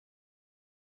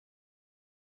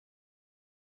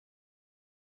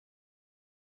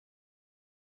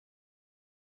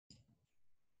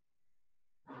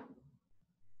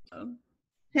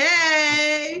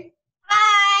Hey. Hi.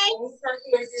 Hi.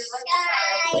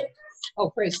 Oh,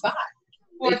 praise God.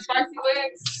 Want spicy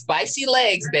legs? Spicy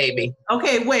legs, baby.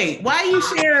 Okay, wait. Why are you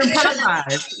sharing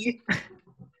Popeyes?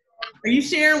 Are you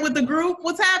sharing with the group?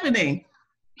 What's happening?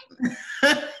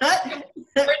 Spicy?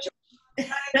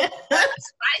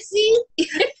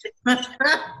 That's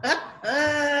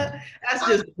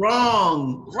just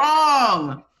wrong.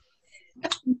 Wrong.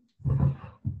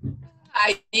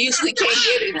 I usually can't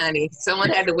get it, honey. Someone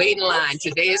had to wait in line.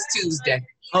 Today is Tuesday.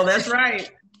 Oh, that's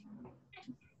right.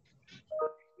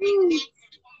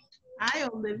 Hi,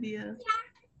 Olivia.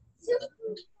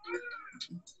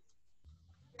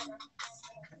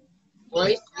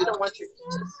 Royce, you don't want your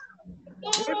peaches?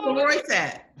 Where's Royce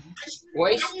at?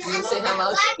 Royce, you didn't say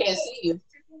hello. She can't see you.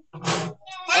 Oh,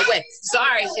 wait.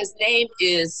 Sorry. His name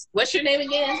is, what's your name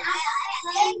again?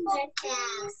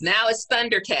 Now it's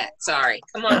Thundercat. Sorry.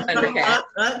 Come on, Thundercat.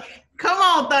 Come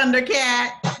on,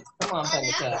 Thundercat. Come on,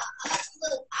 Thundercat.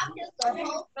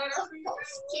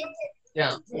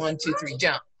 Jump. 1, 2, 3,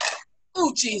 jump.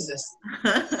 Oh, Jesus.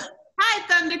 Hi,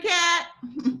 Thundercat.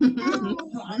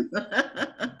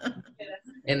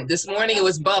 And this morning it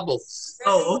was Bubbles.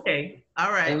 Oh, okay.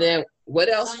 All right. And then what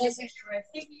else was it?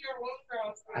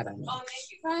 I don't know.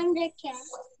 Thundercat.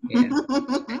 Yeah.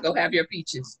 Go have your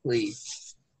peaches,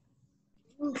 please.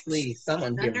 Please,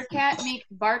 someone give me. Thundercat meets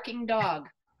barking dog.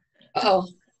 Oh,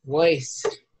 Royce.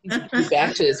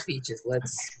 Back to his peaches.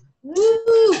 Let's.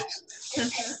 Woo!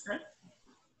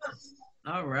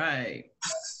 All right.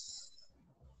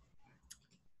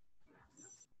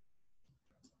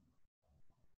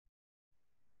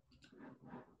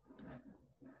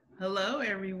 Hello,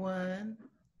 everyone.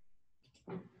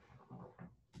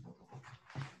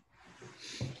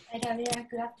 Hi, Davia.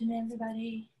 Good afternoon,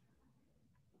 everybody.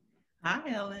 Hi,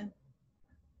 Ellen.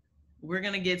 We're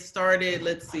going to get started.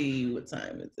 Let's see, what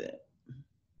time is it?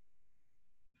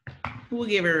 We'll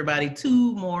give everybody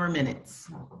 2 more minutes.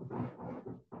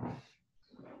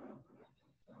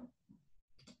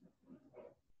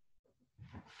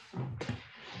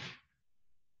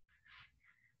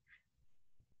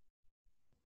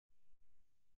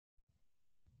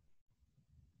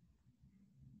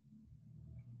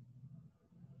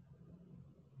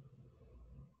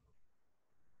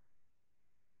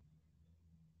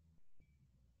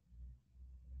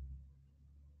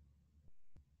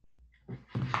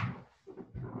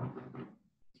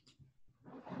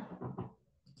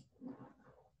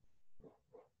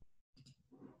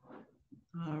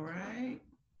 All right,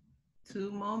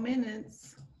 2 more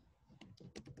minutes.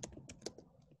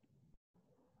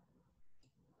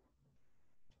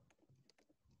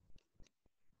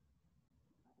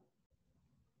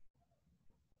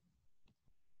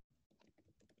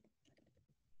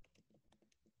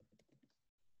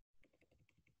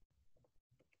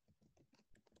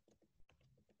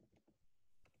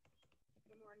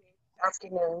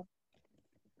 Afternoon.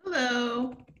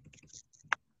 Hello.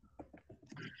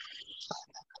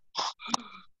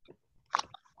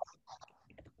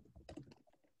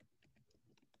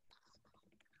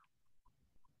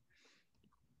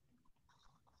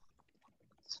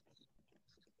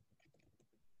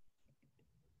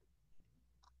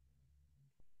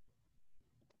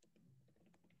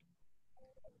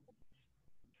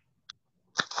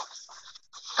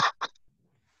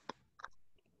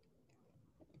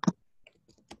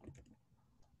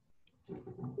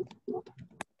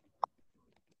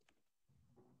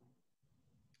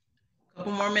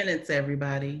 Couple more minutes,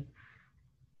 everybody.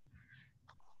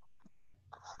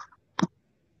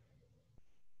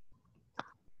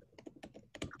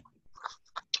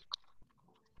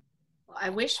 I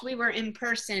wish we were in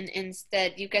person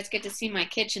instead. You guys get to see my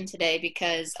kitchen today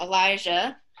because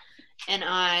Elijah and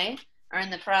I are in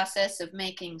the process of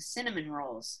making cinnamon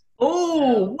rolls.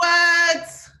 Oh,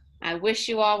 what? I wish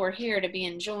you all were here to be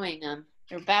enjoying them.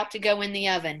 They're about to go in the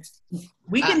oven.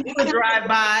 We can do a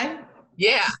drive-by.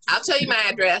 Yeah, I'll tell you my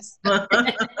address.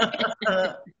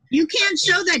 You can't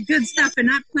show that good stuff and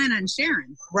not plan on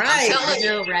sharing. Right. I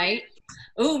know, right?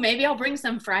 Ooh, maybe I'll bring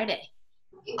some Friday.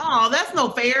 Oh, that's no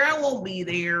fair. I won't be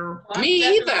there.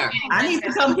 Me either. I need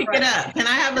to come pick it up. Can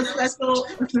I have a special?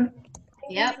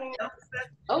 Yep.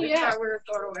 Oh, yeah. We're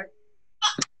far away.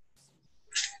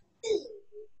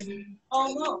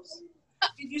 Almost.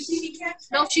 Did you see me catch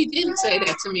that? No, she didn't say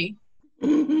that to me.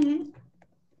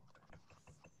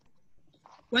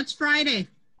 What's Friday?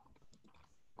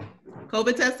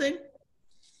 COVID testing?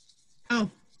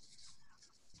 Oh,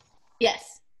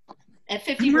 Yes. At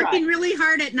 50 I'm Broad. working really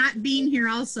hard at not being here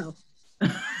also.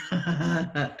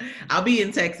 I'll be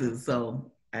in Texas,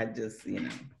 so I just,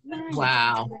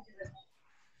 Wow.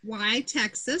 Why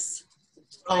Texas?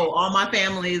 Oh, all my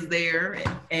family is there,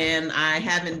 and I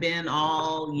haven't been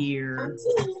all year.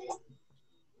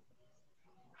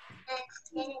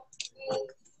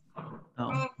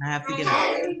 Oh, I have to get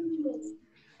out.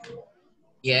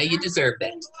 Yeah, you deserve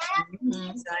that.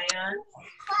 Diane?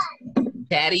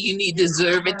 Daddy, you need to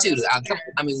deserve it too.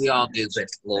 I mean, we all do, but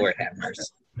Lord have mercy.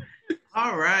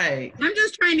 All right. I'm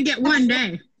just trying to get one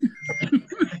day.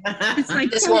 It's I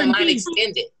like just want mine quarantine.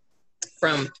 extended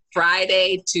from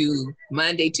Friday to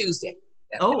Monday, Tuesday.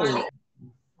 That's Oh,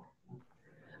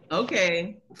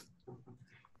 okay.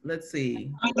 Let's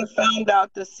see. I found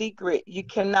out the secret. You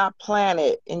cannot plan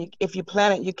it. And if you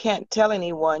plan it, you can't tell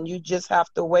anyone. You just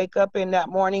have to wake up in that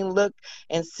morning, look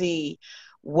and see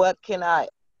what can I,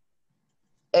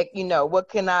 what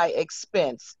can I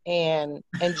expense and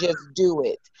just do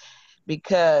it.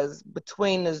 Because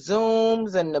between the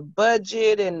Zooms and the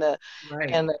budget and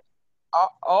Right.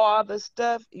 all the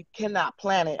stuff, you cannot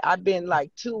plan it. I've been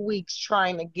like 2 weeks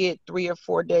trying to get 3 or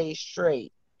 4 days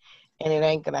straight, and it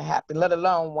ain't gonna happen, let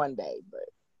alone one day. But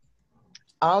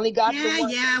I only got the one.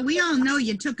 Yeah, we all know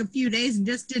you took a few days and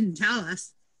just didn't tell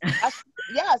us.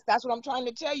 Yes, that's what I'm trying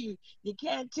to tell you. You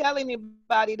can't tell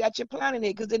anybody that you're planning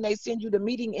it, because then they send you the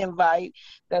meeting invite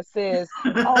that says,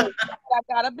 "Oh, I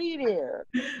gotta be there."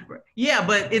 Yeah,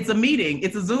 but it's a meeting.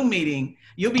 It's a Zoom meeting.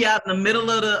 You'll be out in the middle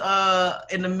of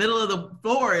the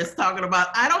forest talking about,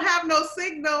 I don't have no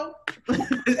signal.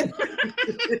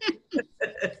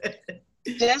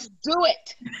 Just do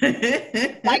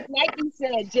it. Like Nike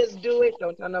said, just do it.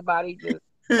 Don't tell nobody. Just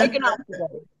take it off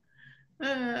today.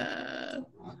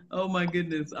 Oh my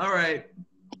goodness. All right.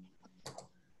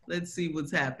 Let's see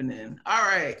what's happening. All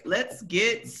right, let's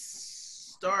get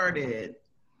started.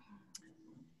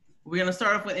 We're gonna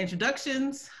start off with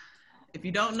introductions. If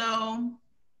you don't know,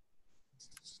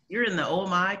 you're in the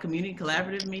OMI Community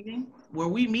Collaborative meeting, where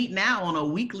we meet now on a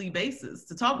weekly basis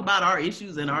to talk about our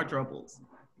issues and our troubles.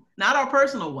 Not our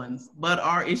personal ones, but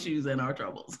our issues and our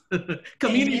troubles.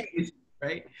 Community issues,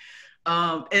 right?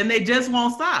 And they just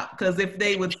won't stop, because if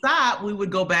they would stop, we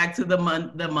would go back to the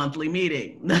monthly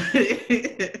meeting.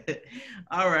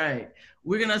 All right,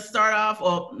 we're gonna start off.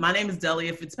 Well, my name is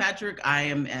Delia Fitzpatrick. I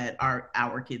am at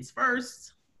Our Kids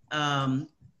First, and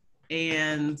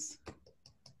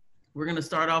we're gonna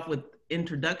start off with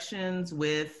introductions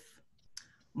with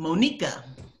Monica.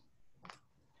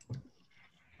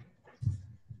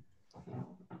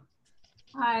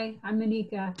 Hi, I'm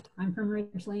Monica. I'm from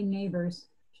Ridge Lane Neighbors,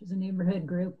 which is a neighborhood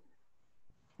group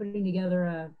putting together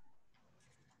a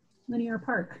linear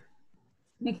park,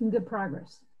 making good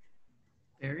progress.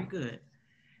 Very good.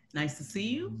 Nice to see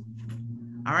you.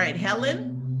 All right,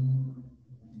 Helen,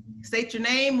 state your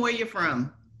name, where you're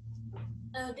from.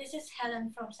 This is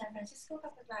Helen from San Francisco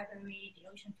Public Library, the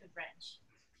Ocean Food Branch.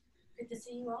 Good to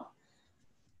see you all.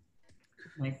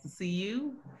 Nice to see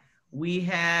you. We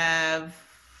have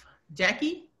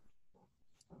Jackie.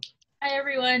 Hi,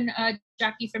 everyone.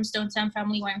 Jackie from Stonetown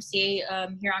Family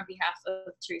YMCA, here on behalf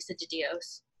of Teresa de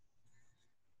Dios.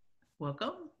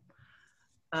 Welcome.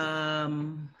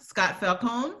 Scott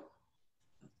Falcone.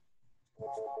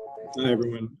 Hi,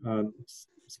 everyone.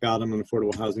 Scott, I'm an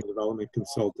affordable housing development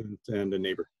consultant and a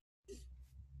neighbor.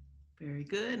 Very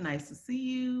good. Nice to see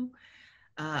you.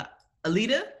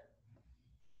 Alita.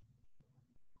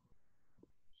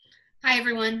 Hi,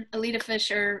 everyone. Alita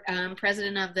Fisher,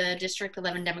 president of the District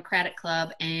 11 Democratic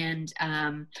Club and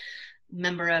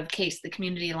member of CASE, the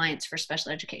Community Alliance for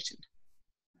Special Education.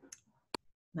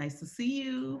 Nice to see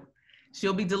you.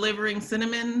 She'll be delivering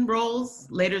cinnamon rolls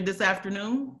later this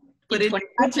afternoon. Put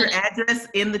your address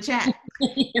in the chat.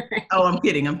 Right. Oh, I'm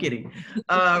kidding.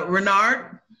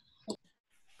 Renard.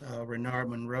 Renard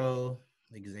Monroe,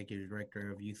 Executive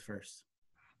Director of Youth First.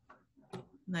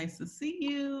 Nice to see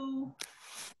you.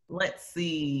 Let's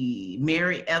see,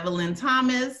 Mary Evelyn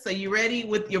Thomas. Are you ready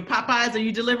with your Popeyes? Are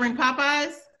you delivering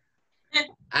Popeyes?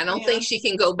 I don't think she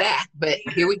can go back, but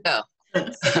here we go.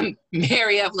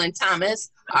 Mary Evelyn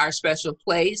Thomas, our special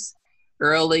place,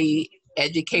 early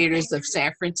educators of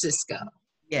San Francisco.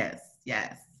 Yes.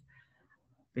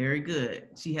 Very good.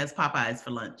 She has Popeyes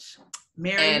for lunch.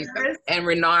 Mary and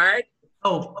Renard.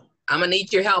 Oh, I'm gonna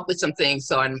need your help with some things,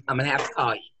 so I'm gonna have to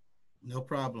call you. No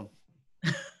problem.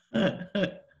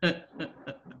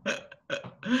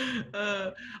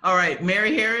 All right,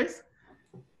 Mary Harris.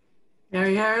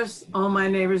 Mary Harris, All My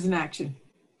Neighbors in Action.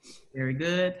 Very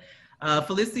good.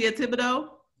 Felicia Thibodeau.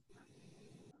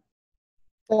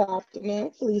 Good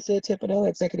afternoon, Felicia Thibodeau,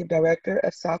 Executive Director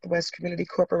of Southwest Community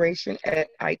Corporation at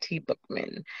IT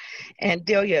Bookman. And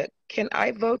Delia, can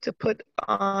I vote to put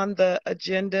on the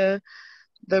agenda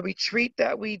the retreat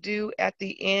that we do at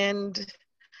the end?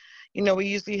 You know, we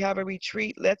usually have a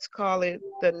retreat. Let's call it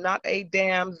the Not a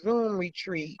Damn Zoom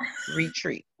Retreat.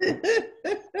 The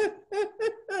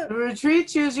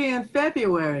retreat's usually in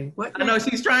February. What? I know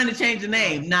she's trying to change the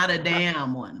name. Not a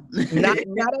damn one. not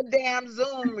a damn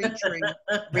Zoom retreat.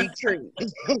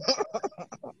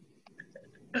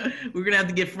 We're gonna have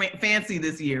to get fancy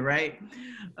this year, right?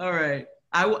 All right.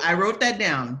 I wrote that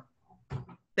down.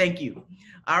 Thank you.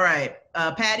 All right.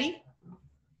 Patty?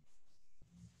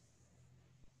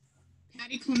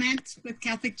 Patty Clement with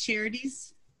Catholic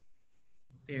Charities.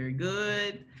 Very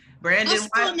good. Brandon? I'm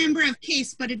still a member of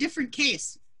CASE, but a different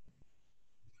case.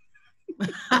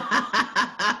 All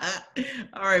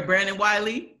right, Brandon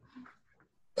Wiley?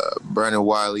 Brandon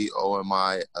Wiley,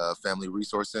 OMI Family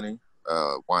Resource Center,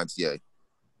 YMCA.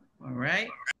 All right.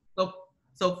 So,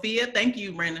 Sophia, thank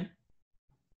you, Brandon.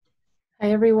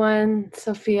 Hi, everyone.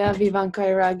 Sophia Vivanka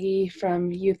Iragi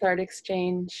from Youth Art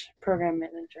Exchange, Program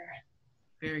Manager.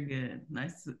 Very good.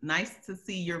 Nice to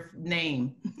see your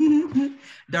name.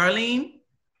 Darlene?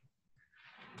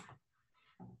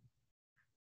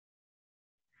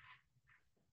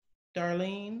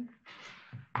 Darlene?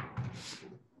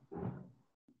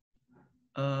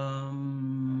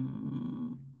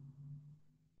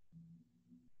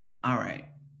 All right.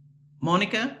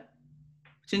 Monica?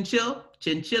 Chinchilla?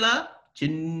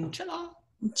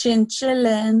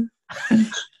 Chinchillin.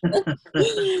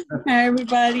 Hi,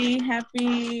 everybody.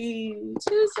 Happy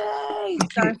Tuesday.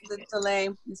 Sorry for the delay.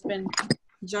 It's been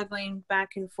juggling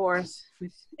back and forth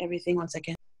with everything. 1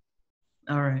 second.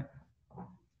 All right.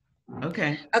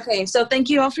 Okay. Okay, so thank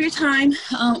you all for your time.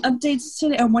 Updates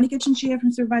today. Monica Chinchilla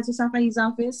from Supervisor Safai's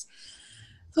office.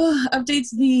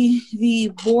 Updates, the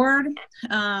board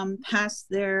passed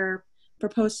their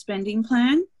proposed spending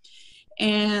plan.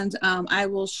 And I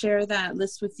will share that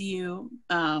list with you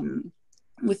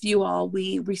all.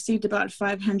 We received about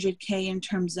 $500K in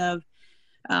terms of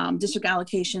district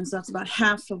allocations. So that's about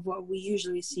half of what we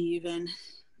usually receive, and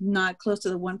not close to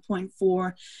the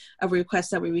 1.4 of requests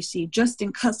that we received just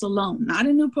in cuts alone, not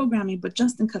in new programming, but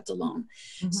just in cuts alone.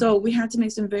 Mm-hmm. So we had to make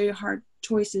some very hard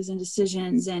choices and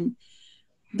decisions, and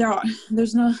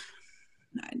there's no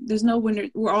winner.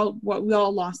 We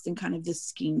all lost in kind of this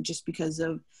scheme just because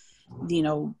of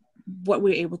what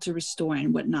we're able to restore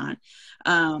and whatnot.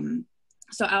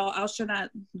 So I'll share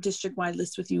that district-wide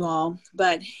list with you all.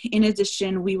 But in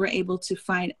addition, we were able to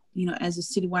find, as a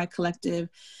citywide collective,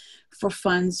 for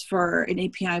funds for an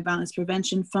API violence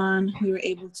prevention fund. We were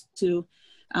able to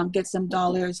get some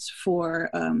dollars for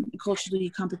culturally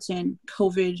competent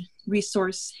COVID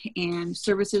resource and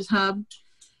services hub,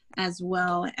 as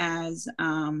well as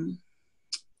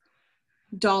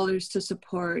dollars to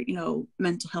support,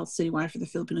 mental health citywide for the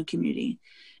Filipino community.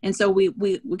 And so we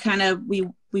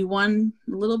won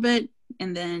a little bit,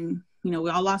 and then, we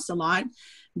all lost a lot,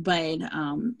 but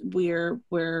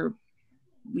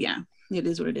it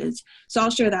is what it is. So I'll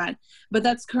share that. But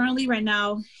that's currently right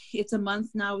now, it's a month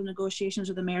now of negotiations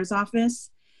with the mayor's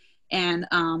office, and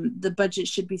the budget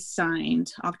should be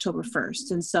signed October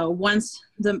 1st. And so once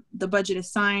the budget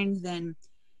is signed, then,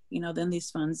 then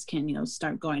these funds can,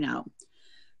 start going out.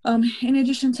 In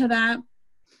addition to that,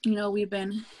 we've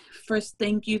been, first,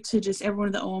 thank you to just everyone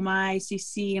at the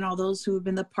OMICC and all those who have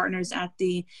been the partners at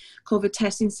the COVID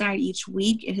testing site each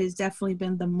week. It has definitely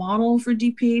been the model for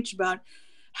DPH about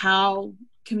how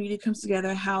community comes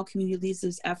together, how community leads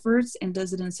these efforts and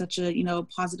does it in such a,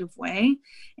 positive way.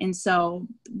 And so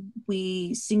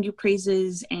we sing you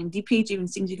praises, and DPH even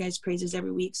sings you guys praises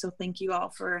every week. So thank you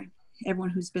all for everyone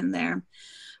who's been there.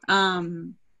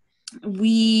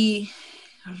 We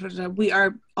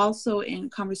are also in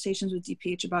conversations with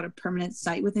DPH about a permanent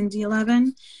site within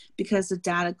D11 because the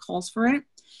data calls for it.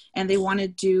 And they want to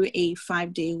do a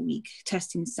 5-day-a-week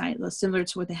testing site, similar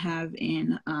to what they have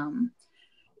in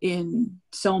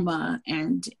Soma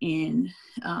and in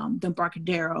the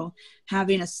Embarcadero,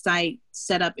 having a site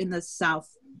set up in the south,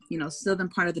 southern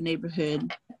part of the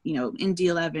neighborhood, in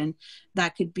D11,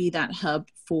 that could be that hub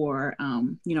for,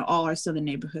 all our southern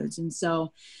neighborhoods. And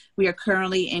so we are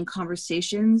currently in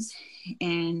conversations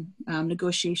and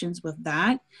negotiations with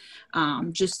that,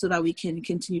 just so that we can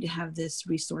continue to have this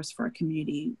resource for our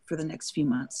community for the next few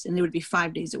months. And it would be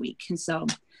 5 days a week. And so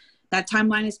that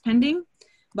timeline is pending,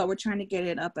 but we're trying to get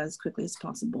it up as quickly as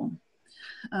possible.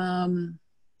 In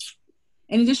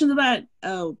addition to that,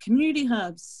 community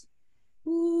hubs.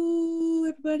 Ooh,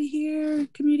 everybody here,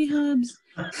 community hubs.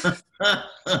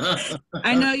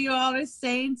 I know you all are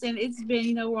saints, and it's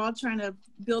been, we're all trying to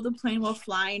build a plane while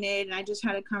flying it. And I just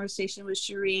had a conversation with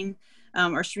Shireen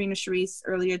or Sharice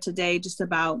earlier today, just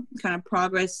about kind of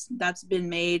progress that's been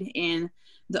made in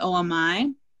the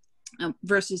OMI.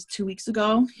 versus 2 weeks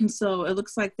ago. And so it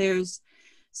looks like there's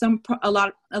a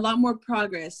lot more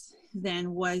progress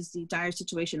than was the dire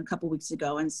situation a couple weeks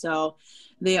ago. And so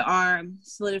they are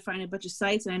solidifying a bunch of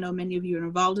sites. And I know many of you are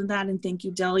involved in that. And thank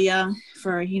you, Delia,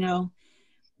 for,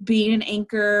 being an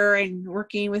anchor and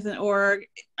working with an org.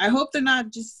 I hope they're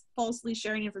not just falsely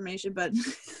sharing information, but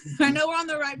I know we're on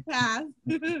the right path.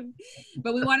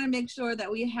 But we want to make sure that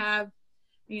we have,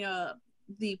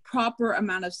 the proper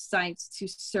amount of sites to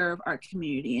serve our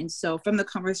community. And so from the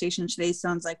conversation today,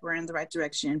 sounds like we're in the right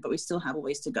direction, but we still have a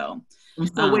ways to go. I'm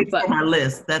still waiting for my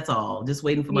list. That's all. Just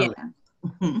waiting for my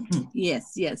list.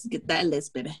 Yes. Get that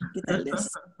list, baby. Get that list.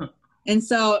 And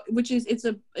so,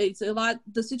 it's a lot,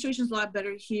 the situation is a lot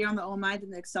better here on the OMI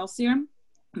than the Excelsior.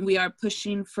 We are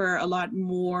pushing for a lot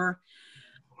more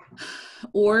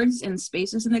orgs and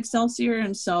spaces in Excelsior.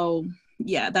 And so,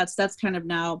 yeah, that's kind of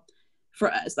now for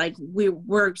us, like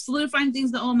we're solidifying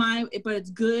things in the OMI, but it's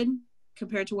good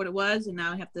compared to what it was. And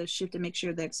now we have to shift and make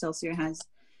sure that Excelsior has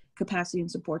capacity and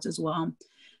supports as well.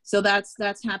 So that's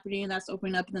happening. That's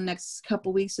opening up in the next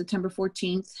couple weeks, September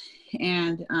 14th.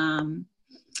 And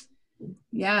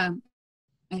yeah,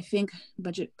 I think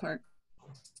budget part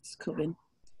is COVID.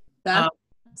 That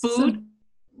food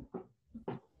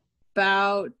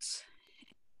about,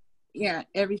 yeah,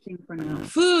 everything for now.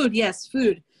 Food, yes,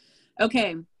 food.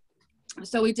 Okay.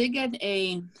 So we did get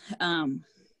an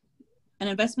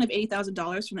investment of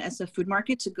 $80,000 from the SF Food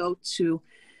Market to go to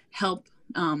help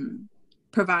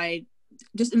provide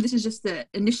and this is just the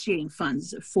initiating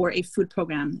funds for a food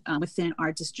program within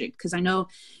our district. Because I know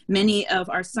many of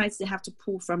our sites, they have to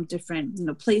pull from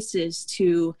different places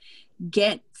to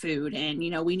get food, and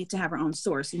we need to have our own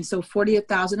source. And so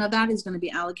 48,000 of that is going to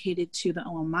be allocated to the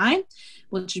OMI,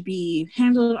 which would be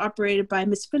handled, operated by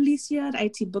Miss Felicia at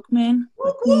IT Bookman.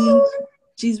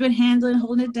 She's been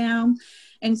holding it down.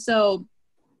 And so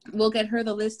we'll get her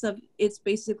the list of, it's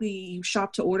basically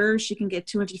shop to order. She can get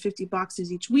 250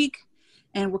 boxes each week,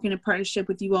 and working in partnership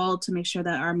with you all to make sure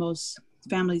that our most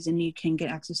families in need can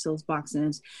get access to those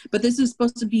boxes. But this is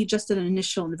supposed to be just an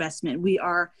initial investment. We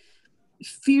are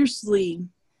fiercely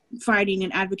fighting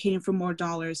and advocating for more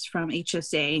dollars from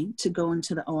HSA to go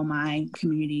into the OMI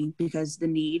community because the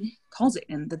need calls it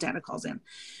and the data calls it.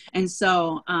 And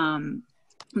so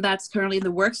that's currently in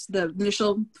the works. The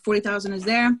initial 40,000 is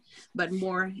there, but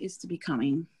more is to be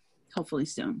coming, hopefully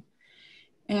soon.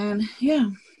 And yeah,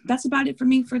 that's about it for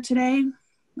me for today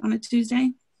on a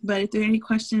Tuesday. But if there are any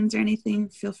questions or anything,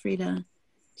 feel free to.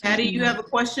 Patty, you have a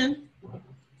question?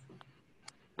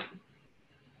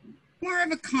 More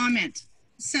of a comment.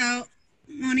 So,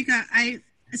 Monica, I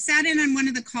sat in on one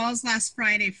of the calls last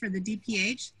Friday for the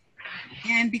DPH,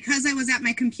 and because I was at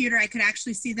my computer, I could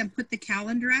actually see them put the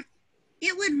calendar up.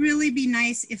 It would really be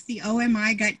nice if the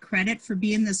OMI got credit for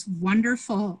being this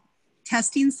wonderful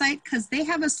testing site, because they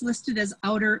have us listed as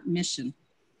outer mission.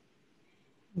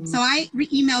 So I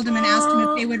emailed them and asked them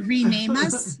if they would rename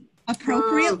us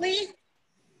appropriately.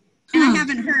 And I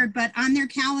haven't heard, but on their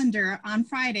calendar on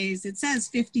Fridays, it says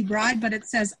 50 Broad, but it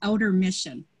says outer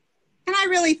mission. And I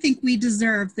really think we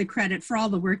deserve the credit for all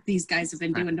the work these guys have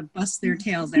been doing to bust their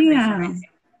tails every Friday.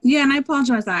 Yeah, and I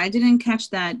apologize. I didn't catch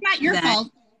that. Not your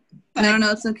fault.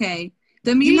 No, it's okay.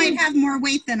 You might have more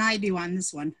weight than I do on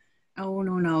this one. Oh,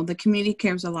 no. The community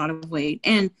carries a lot of weight.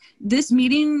 And this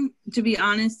meeting, to be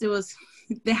honest,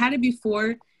 they had it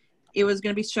before. It was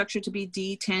going to be structured to be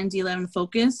D10, D11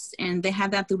 focused. And they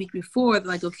had that the week before. They're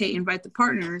like, okay, invite the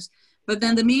partners. But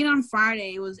then the meeting on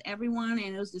Friday, it was everyone,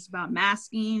 and it was just about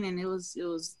masking, and it was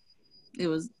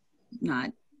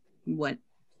not what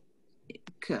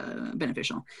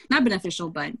beneficial. Not beneficial,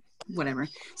 but whatever.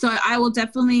 So I will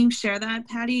definitely share that,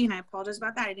 Patty, and I apologize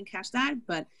about that. I didn't catch that,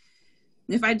 but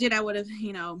if I did, I would have,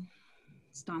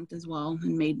 stomped as well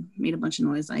and made a bunch of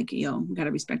noise like, we got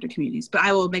to respect our communities. But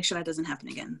I will make sure that doesn't happen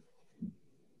again.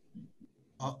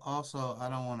 Also, I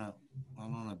don't want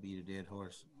to beat a dead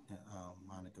horse,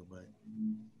 Monica, but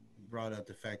you brought up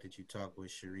the fact that you talked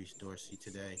with Sharice Dorsey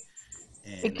today.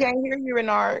 And he can't hear you,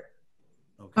 Renard.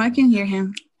 Okay. I can hear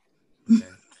him. Okay.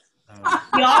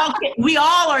 We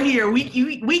all are here. We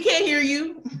can't hear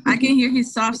you. I can hear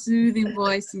his soft, soothing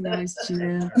voice. It's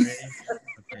chill.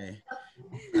 Okay.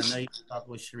 I know you talked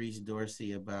with Sharice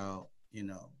Dorsey about, the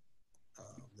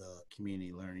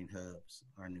community learning hubs,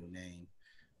 our new name.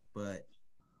 But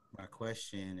my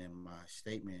question and my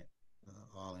statement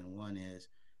all in one is,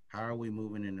 how are we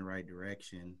moving in the right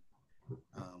direction?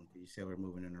 You said we're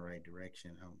moving in the right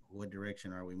direction. What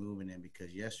direction are we moving in?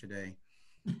 Because yesterday,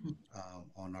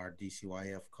 on our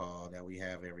DCYF call that we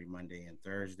have every Monday and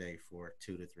Thursday for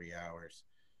 2 to 3 hours,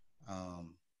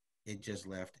 it just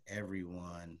left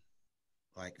everyone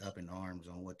like up in arms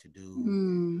on what to do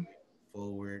Mm.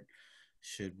 forward.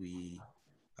 Should we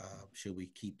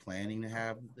keep planning to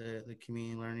have the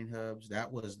community learning hubs?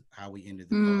 That was how we ended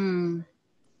the call. Mm.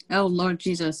 Oh Lord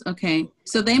Jesus. Okay.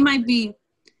 So they might be,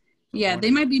 yeah,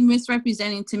 they might be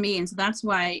misrepresenting to me, and so that's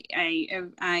why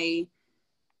I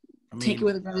take it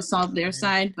with a grain of salt their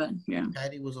side, but yeah.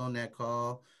 Patty was on that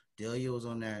call. Delia was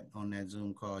on that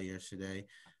Zoom call yesterday.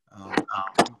 I'm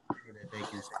sure that they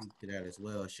can speak to that as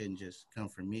well. It shouldn't just come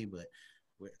from me, but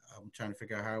I'm trying to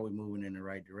figure out how are we moving in the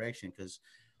right direction, because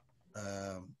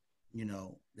you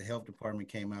know, the health department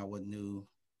came out with new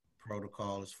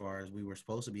protocol as far as we were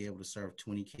supposed to be able to serve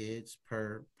 20 kids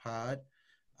per pod,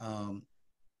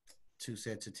 2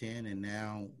 sets of 10, and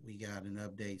now we got an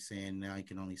update saying now you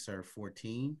can only serve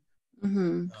 14.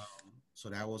 Mm-hmm. So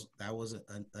that was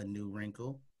a new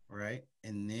wrinkle, right?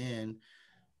 And then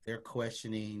they're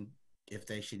questioning if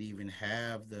they should even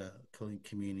have the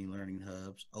community learning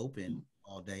hubs open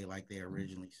all day like they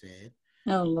originally said.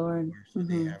 Oh Lord. Or should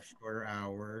they have shorter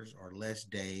hours or less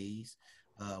days?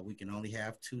 We can only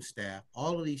have 2 staff.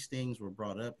 All of these things were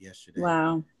brought up yesterday.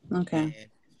 Wow. Okay. And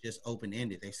it's just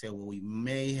open-ended. They said, well, we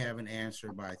may have an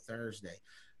answer by Thursday.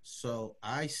 So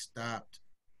I stopped,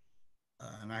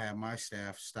 and I have my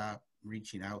staff stop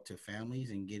reaching out to families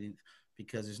and getting,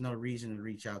 because there's no reason to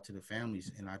reach out to the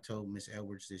families. And I told Miss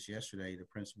Edwards this yesterday, the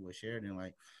principal of Sheridan,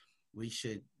 like, we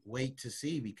should wait to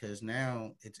see, because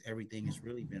now everything has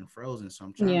really been frozen. So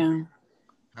I'm trying to,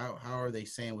 how are they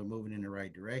saying we're moving in the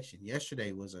right direction?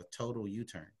 Yesterday was a total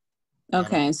U-turn.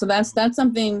 Okay, so that's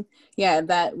something, yeah,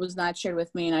 that was not shared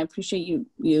with me, and I appreciate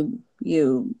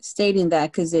you stating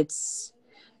that, because it's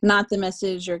not the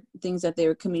message or things that they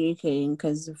were communicating.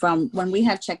 Because from when we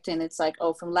have checked in, it's like,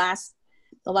 oh, from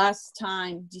the last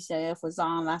time DCIF was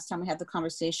on, last time we had the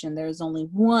conversation, there was only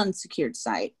 1 secured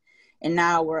site, and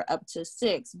now we're up to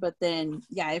 6. But then,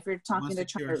 yeah, if you're talking to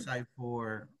secured site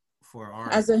for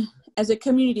our as a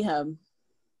community hub.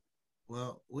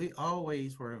 Well, we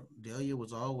always were, Delia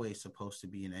was always supposed to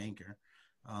be an anchor,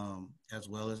 as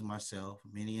well as myself,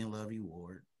 Minnie and Lovey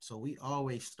Ward. So we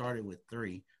always started with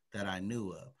 3 that I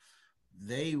knew of.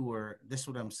 They were, this is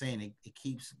what I'm saying, it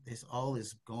keeps, this all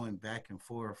is going back and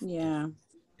forth. Yeah.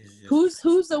 Just,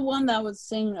 who's the one that was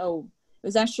saying, oh,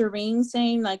 was that Shireen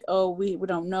saying like, oh, we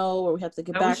don't know, or we have to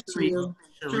get back to you?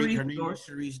 Her name was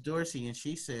Sharice Dorsey, and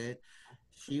she said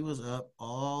she was up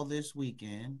all this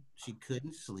weekend. She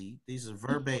couldn't sleep. These are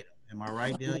verbatim. Am I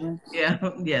right, Delia? Yeah.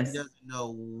 Yes. She doesn't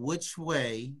know which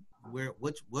way what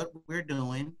we're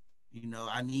doing. You know,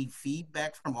 I need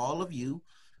feedback from all of you.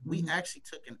 We actually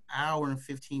took an hour and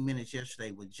 15 minutes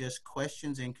yesterday with just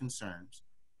questions and concerns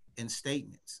and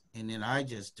statements. And then I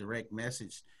just direct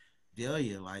messaged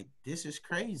Delia, like, this is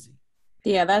crazy.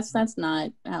 Yeah, that's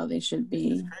not how they should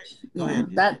be. Go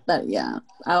ahead. That yeah.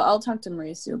 I'll talk to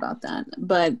Mauricio about that.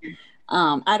 But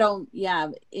I don't,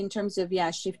 in terms of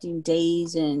shifting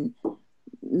days and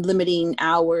limiting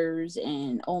hours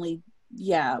and only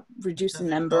reducing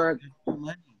number.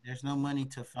 There's no money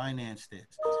to finance this.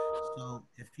 So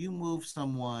if you move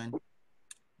someone,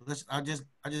 I just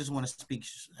want to speak,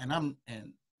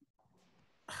 and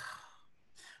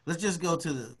let's just go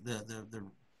to the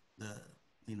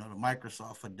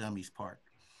Microsoft for Dummies part.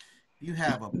 You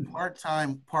have a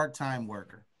part-time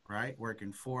worker, right,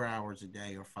 working 4 hours a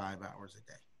day or 5 hours a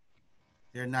day.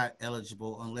 They're not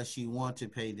eligible unless you want to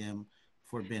pay them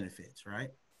for benefits,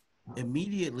 right?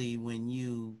 Immediately when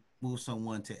you move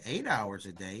someone to 8 hours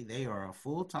a day, they are a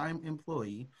full-time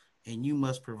employee and you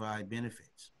must provide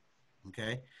benefits,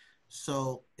 okay?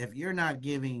 So if you're not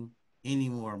giving any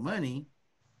more money,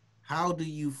 how do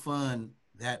you fund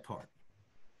that part?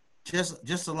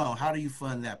 Just alone, how do you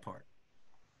fund that part?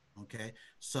 Okay,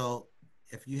 so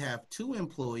if you have 2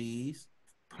 employees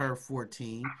per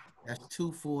 14, that's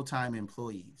 2 full-time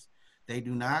employees. They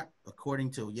do not,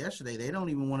 according to yesterday, they don't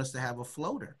even want us to have a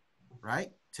floater, right?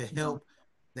 To help.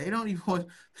 They don't even want,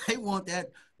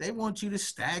 they want you to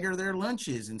stagger their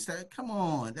lunches and say, come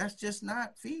on, that's just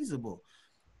not feasible.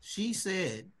 She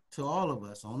said to all of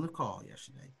us on the call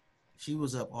yesterday, she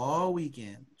was up all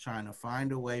weekend trying to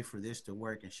find a way for this to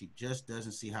work, and she just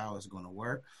doesn't see how it's going to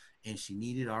work, and she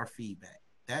needed our feedback.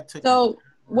 That took. So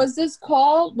was this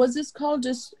call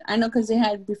just, I know because they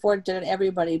had before did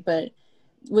everybody, but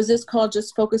was this call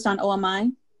just focused on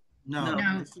OMI?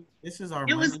 No. This is our.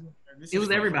 It was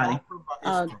everybody.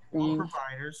 All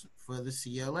providers for the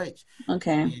CLH.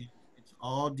 Okay. And it's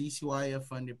all DCYF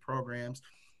funded programs.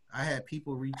 I had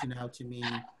people reaching out to me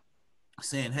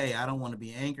saying, hey, I don't want to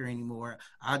be an anchor anymore.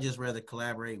 I'd just rather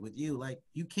collaborate with you. Like,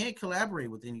 you can't collaborate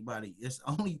with anybody. It's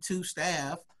only 2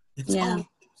 staff. It's only 2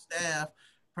 staff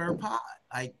per pod.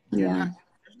 Like Yeah.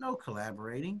 there's no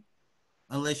collaborating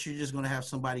unless you're just going to have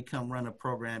somebody come run a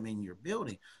program in your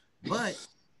building. But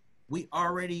we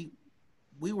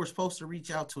were supposed to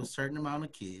reach out to a certain amount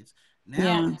of kids.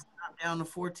 Now it's not down to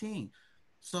 14.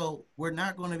 So we're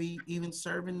not going to be even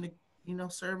serving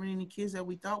any kids that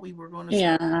we thought we were going to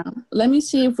serve. Yeah. Let me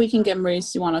see if we can get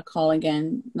Maurice. You want to call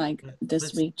again like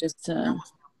this week just to. That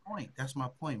was my point. That's my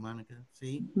point, Monica.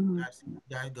 See, you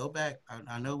guys go back.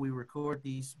 I know we record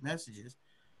these messages.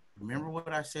 Remember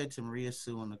what I said to Maria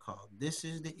Sue on the call. This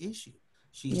is the issue.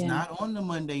 She's not on the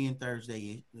Monday and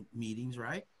Thursday meetings,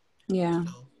 right? Yeah.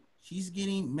 So she's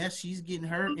getting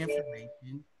her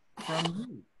information from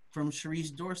you, from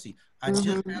Sharice Dorsey. I just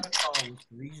had a call with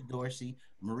Sharice Dorsey,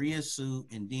 Maria Sue,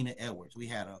 and Dina Edwards. We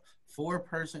had a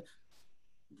 4-person.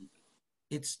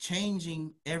 It's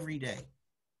changing every day.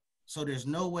 So there's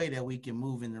no way that we can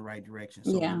move in the right direction.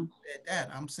 So at that,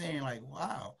 I'm saying like,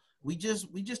 wow, we just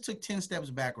took 10 steps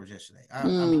backwards yesterday. I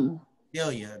mean,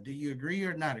 Delia, do you agree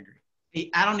or not agree?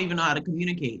 I don't even know how to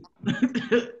communicate.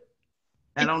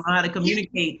 I don't know how to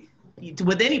communicate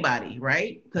with anybody,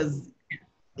 right? Because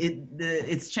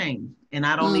it's changed, and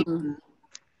I don't even.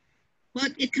 Well,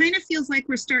 it kind of feels like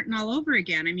we're starting all over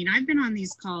again. I mean, I've been on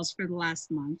these calls for the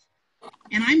last month,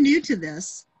 and I'm new to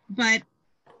this, but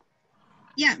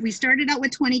yeah, we started out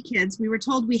with 20 kids. We were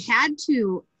told we had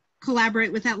to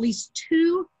collaborate with at least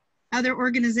 2 other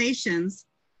organizations.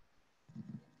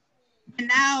 And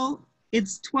now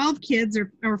it's 12 kids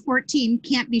or 14,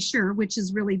 can't be sure, which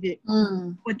is really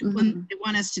what they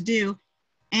want us to do.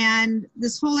 And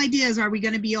this whole idea is, are we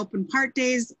going to be open part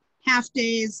days, half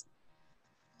days,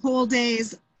 whole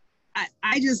days? I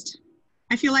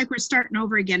feel like we're starting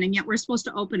over again, and yet we're supposed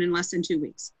to open in less than 2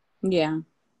 weeks. Yeah.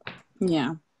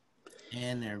 Yeah.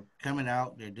 And they're coming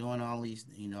out, they're doing all these,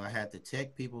 I had the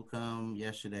tech people come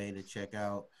yesterday to check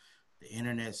out the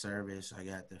internet service. I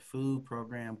got the food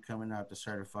program coming out to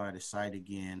certify the site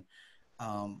again.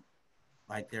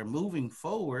 Like they're moving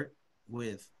forward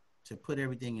to put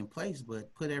everything in place,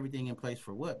 but put everything in place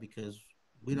for what? Because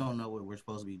we don't know what we're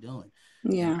supposed to be doing.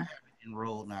 Yeah. And I haven't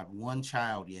enrolled not one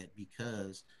child yet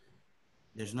because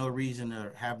there's no reason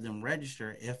to have them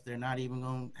register if they're not even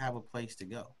going to have a place to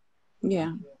go.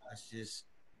 Yeah. That's just,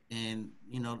 and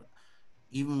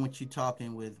even with you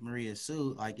talking with Maria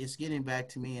Sue, like it's getting back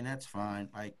to me, and that's fine.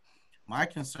 Like my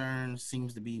concern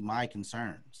seems to be my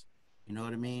concerns. You know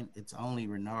what I mean? It's only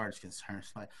Renard's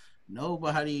concerns. Like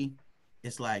nobody,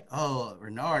 it's like, oh,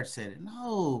 Renard said it.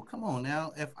 No, come on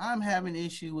now. If I'm having an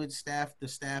issue with the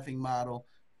staffing model,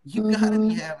 you gotta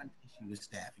be having an issue with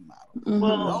staffing model.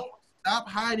 Well, don't stop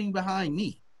hiding behind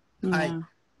me. Like,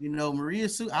 Maria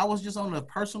Sue, I was just on a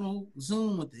personal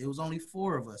Zoom with it. It was only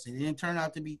 4 of us. It didn't turn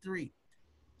out to be 3.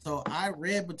 So I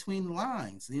read between the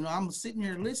lines. I'm sitting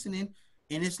here listening,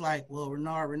 and it's like, well,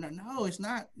 Renard, no, it's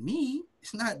not me.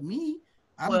 It's not me.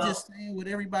 I'm just saying what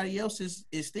everybody else is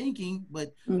thinking.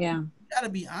 But you got to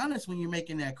be honest when you're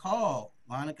making that call,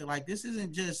 Monica. Like, this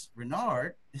isn't just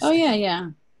Renard.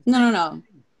 Yeah. No.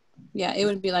 Yeah, it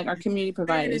would be like our community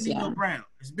providers. Bigger than Brown.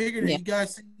 It's bigger than you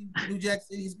guys see. New Jack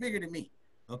City is bigger than me.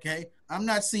 Okay, I'm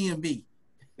not CMB.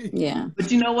 Yeah,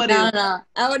 but you know what? No,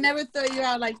 I would never throw you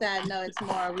out like that. No, it's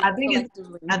more. I think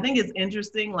it's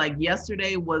interesting. Like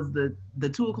yesterday was the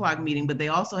 2:00 meeting, but they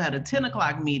also had a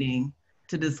 10:00 meeting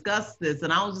to discuss this,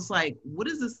 and I was just like, "What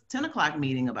is this 10:00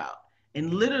 meeting about?"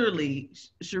 And literally,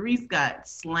 Sharice got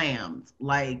slammed.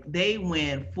 Like they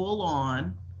went full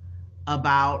on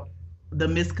about the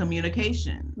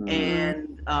miscommunication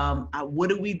and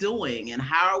what are we doing and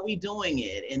how are we doing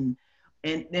it, and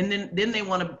then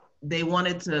they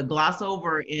wanted to gloss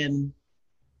over and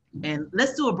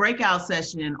let's do a breakout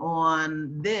session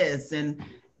on this. And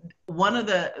one of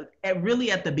really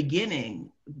at the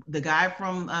beginning, the guy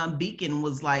from Beacon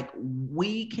was like,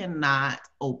 we cannot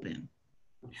open.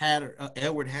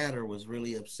 Edward Hatter was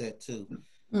really upset too.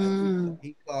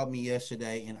 He called me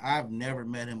yesterday, and I've never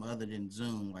met him other than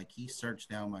Zoom. Like he searched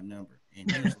down my number,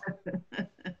 and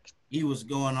he was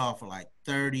going off for like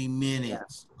 30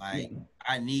 minutes. Like,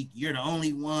 you're the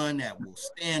only one that will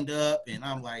stand up. And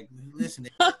I'm like, listen,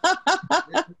 Ed,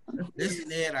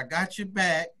 I got your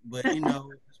back, but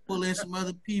let's pull in some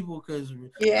other people because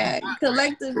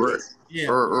collectively.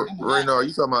 Renard,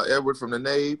 you talking about Edward from the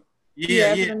Nave?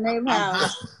 Yeah. The Nave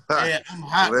House. I'm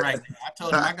hot right now. I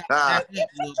told him I got to back up a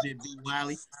little bit, B.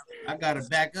 Wiley. I got to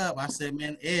back up. I said,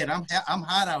 man, Ed, I'm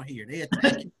hot out here. They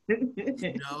attacking.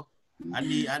 I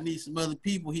need some other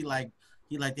people. He like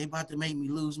they about to make me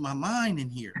lose my mind in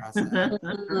here. I said,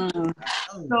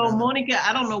 so Monica,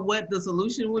 I don't know what the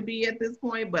solution would be at this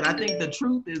point, but I think the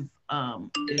truth is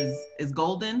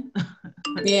golden.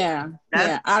 Yeah.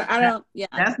 That's, I don't. Yeah.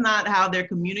 That's not how they're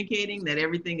communicating. That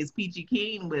everything is peachy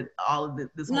keen with all of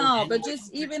this whole. No, but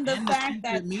just even the fact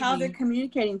that how they're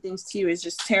communicating things to you is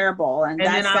just terrible, and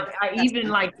then that's I even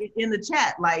like in the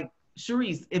chat, like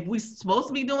Sharice, if we're supposed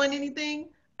to be doing anything,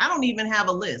 I don't even have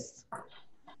a list.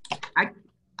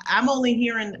 I'm only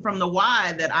hearing from the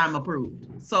Y that I'm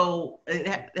approved. So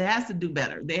it has to do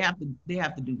better. They have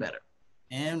to do better.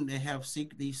 And they have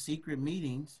these secret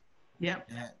meetings. Yep.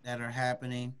 That are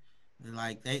happening.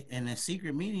 Like in the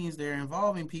secret meetings, they're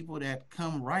involving people that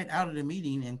come right out of the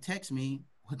meeting and text me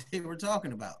what they were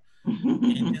talking about,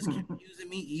 and just confusing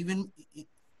me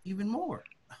even more.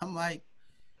 I'm like,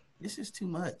 this is too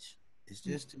much. It's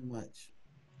just too much.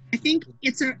 I think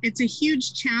it's a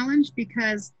huge challenge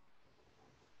because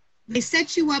they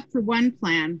set you up for one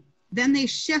plan, then they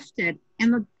shift it,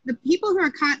 and the people who are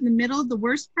caught in the middle, the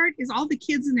worst part is all the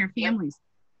kids and their families.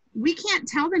 We can't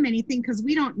tell them anything because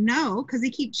we don't know, because they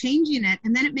keep changing it,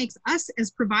 and then it makes us as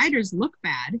providers look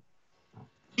bad.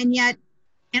 And yet,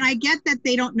 and I get that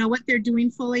they don't know what they're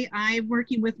doing fully. I'm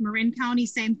working with Marin County,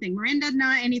 same thing. Marin doesn't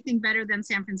know anything better than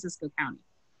San Francisco County.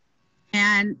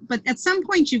 But at some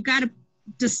point, you've got to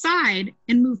decide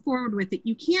and move forward with it.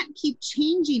 You can't keep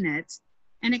changing it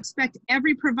and expect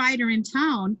every provider in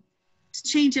town to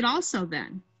change it also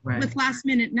then, with last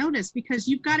minute notice, because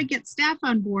you've got to get staff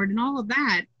on board and all of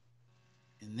that.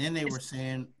 And then they were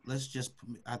saying, let's just,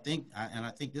 I think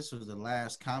this was the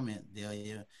last comment,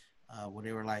 Delia, where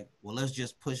they were like, well, let's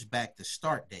just push back the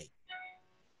start date.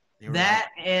 That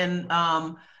like, and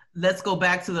let's go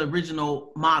back to the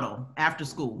original model, after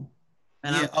school.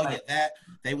 And that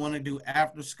they want to do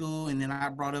after school. And then I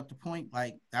brought up the point,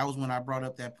 like that was when I brought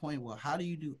up that point. Well, how do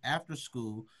you do after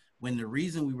school when the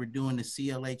reason we were doing the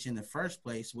CLH in the first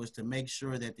place was to make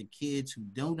sure that the kids who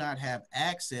do not have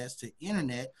access to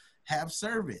internet have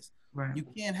service? Right. You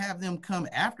can't have them come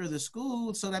after the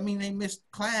school, so that means they missed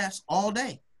class all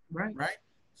day. Right.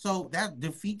 So that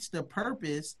defeats the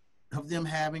purpose of them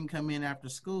having come in after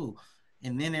school.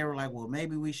 And then they were like, well,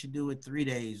 maybe we should do it 3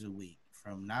 days a week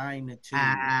from 9 to 2.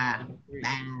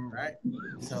 Right.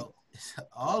 So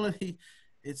all of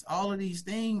these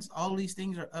things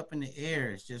are up in the air.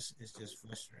 It's just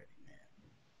frustrating, man.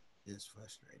 It's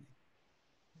frustrating.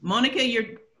 Monica,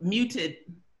 you're muted.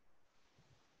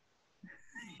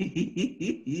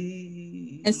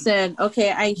 I said,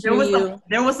 okay, I hear you.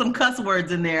 There was some cuss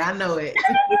words in there. I know it.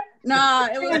 No,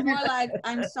 it was more like,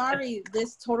 I'm sorry,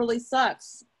 this totally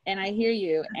sucks. And I hear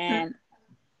you. And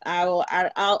I'm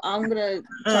gonna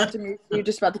talk to you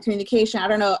just about the communication. I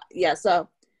don't know. Yeah, so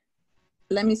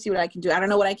let me see what I can do. I don't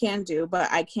know what I can do,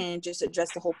 but I can just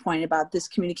address the whole point about this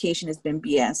communication has been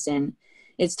BS and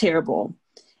it's terrible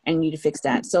and you need to fix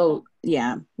that. So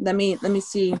yeah, let me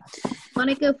see.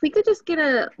 Monica, if we could just get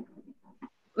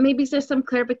maybe just some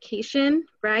clarification,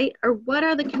 right? Or what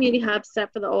are the community hubs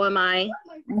set for the OMI?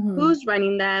 Mm-hmm. Who's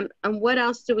running them? And what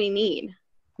else do we need?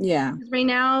 Yeah. Right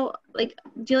now, like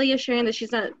Delia sharing that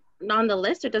she's not on the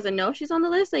list or doesn't know if she's on the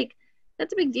list, like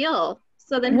that's a big deal.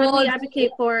 So then how do we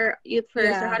advocate for youth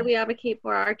first, or how do we advocate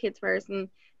for our kids first and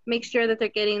make sure that they're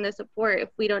getting the support if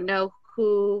we don't know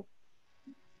who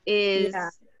is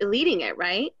leading it,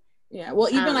 right? Yeah, well,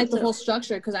 even like the whole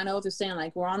structure, because I know what they're saying,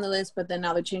 like we're on the list, but then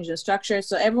now they're changing the structure,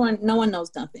 so no one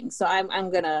knows nothing. So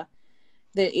I'm gonna,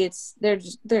 they've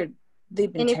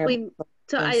been terrible.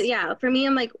 For me,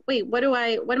 I'm like, wait, what am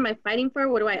I fighting for?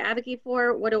 What do I advocate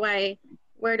for? Where do I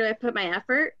put my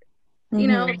effort? You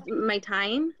know, my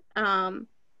time.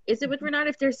 Is it with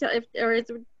Renata or is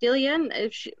it with Delia?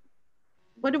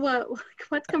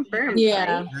 What's confirmed?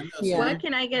 Yeah. Right? What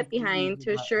can I get behind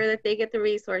to assure that they get the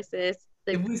resources?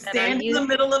 If we stand in the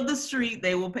middle of the street,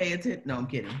 they will pay attention. No, I'm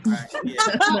kidding. I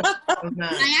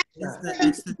actually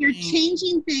think they're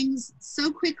changing things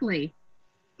so quickly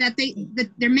that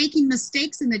they're making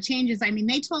mistakes in the changes. I mean,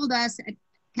 they told us at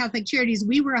Catholic Charities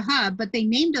we were a hub, but they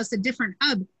named us a different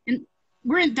hub, and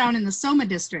we're down in the Soma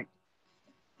district.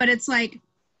 But it's like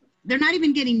they're not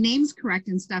even getting names correct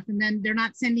and stuff, and then they're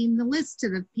not sending the list to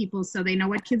the people so they know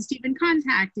what kids to even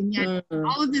contact, and yet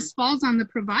all of this falls on the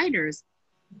providers.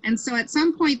 And so at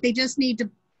some point they just need to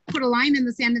put a line in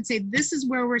the sand and say, this is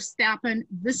where we're stopping,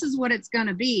 this is what it's going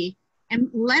to be, and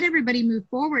let everybody move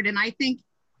forward. And I think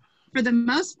for the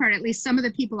most part, at least some of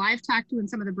the people I've talked to in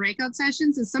some of the breakout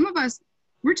sessions, and some of us,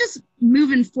 we're just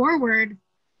moving forward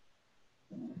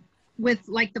with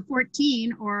like the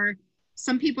 14, or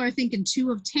some people are thinking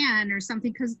 2 of 10 or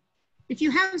something, because if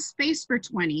you have space for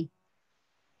 20,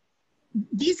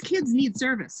 these kids need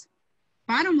service,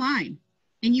 bottom line.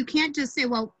 And you can't just say,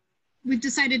 well, we've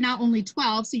decided now only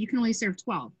 12, so you can only serve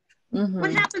 12.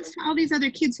 What happens to all these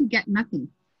other kids who get nothing?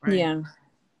 Right? Yeah.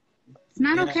 It's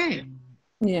not Yeah. okay.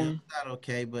 Yeah. It's not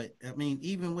okay, but I mean,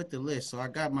 even with the list, so I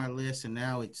got my list and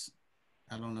now it's,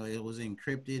 I don't know, it was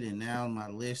encrypted and now my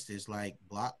list is like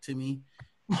blocked to me.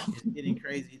 It's getting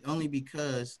crazy only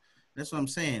because that's what I'm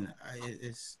saying.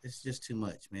 It's just too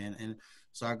much, man. And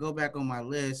so I go back on my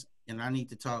list and I need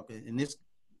to talk, and this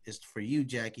is for you,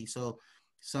 Jackie. So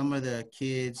some of the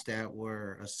kids that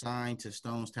were assigned to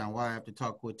Stonestown, why I have to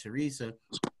talk with Teresa,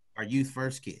 are Youth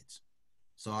First kids.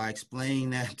 So I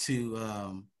explained that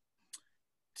to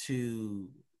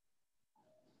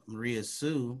Maria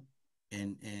Sue,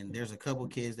 and there's a couple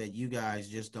kids that you guys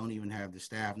just don't even have the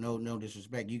staff. No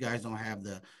disrespect, you guys don't have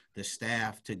the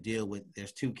staff to deal with.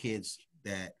 There's 2 kids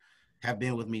that have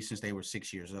been with me since they were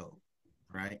 6 years old,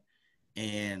 right?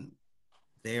 And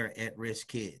they're at-risk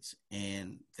kids,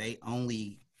 and they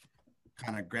only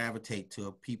kind of gravitate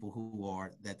to people who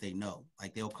are that they know,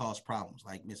 like they'll cause problems.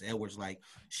 Like Miss Edwards, like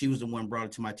she was the one brought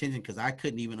it to my attention because I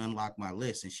couldn't even unlock my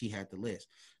list, and she had the list,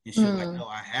 and she was like, "No,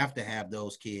 I have to have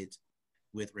those kids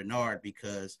with Renard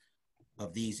because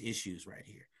of these issues right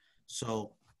here."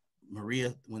 So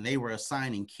Maria, when they were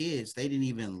assigning kids, they didn't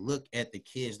even look at the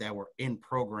kids that were in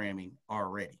programming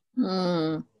already,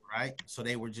 right? So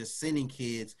they were just sending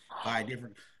kids by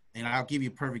different. And I'll give you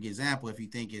a perfect example if you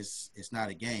think it's not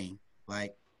a game.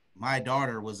 Like my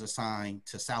daughter was assigned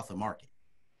to South of Market.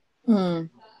 South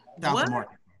of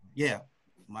Market. Yeah,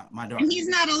 my daughter. And he's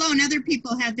not alone. Other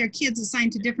people had their kids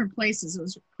assigned to different places. It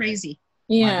was crazy.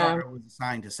 Yeah. My daughter was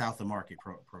assigned to South of Market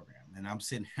program. And I'm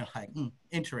sitting here like,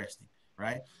 interesting,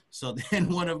 right? So then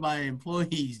one of my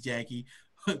employees, Jackie,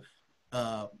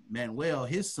 Manuel,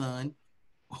 his son,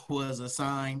 was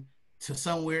assigned to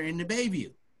somewhere in the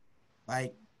Bayview.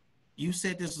 Like, you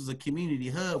said this was a community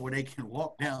hub where they can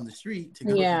walk down the street to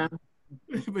go,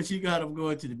 but you got them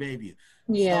going to the Bayview.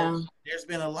 Yeah. So there's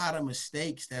been a lot of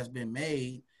mistakes that's been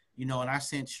made, you know, and I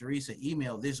sent Sharice an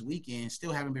email this weekend,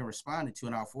 still haven't been responded to,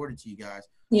 and I'll forward it to you guys.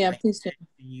 Yeah, like, please do.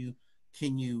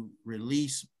 Can you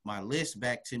release my list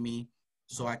back to me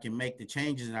so I can make the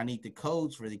changes, and I need the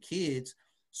codes for the kids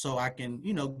so I can,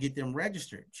 you know, get them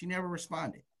registered. She never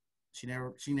responded. She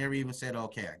never even said,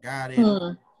 okay, I got it.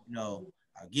 You know,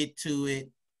 I'll get to it.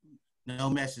 No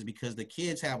message, because the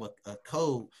kids have a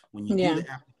code. When you do the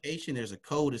application, there's a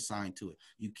code assigned to it.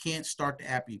 You can't start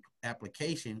the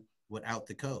application without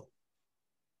the code.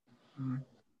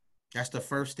 That's the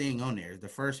first thing on there. The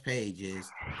first page is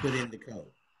put in the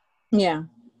code. Yeah.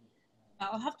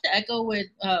 I'll have to echo with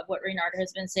what Reynard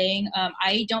has been saying.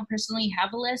 I don't personally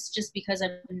have a list just because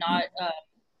I'm not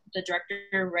the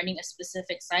director running a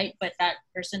specific site, but that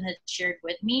person has shared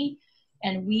with me,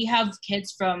 and we have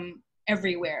kids from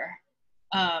everywhere.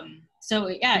 So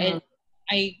yeah,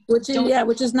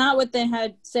 which is not what they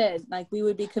had said. Like, we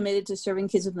would be committed to serving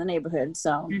kids in the neighborhood.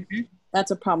 So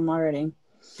that's a problem already.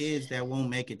 Kids that won't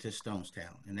make it to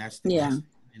Stonestown, and that's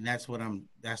that's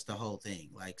the whole thing.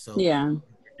 Like, so you're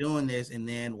doing this, and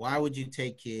then why would you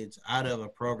take kids out of a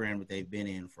program that they've been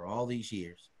in for all these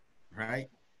years, right,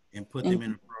 and put them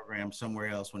in a program somewhere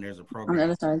else when there's a program on the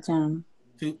other side of town,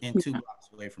 2 blocks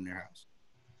away from their house?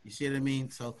 You see what I mean?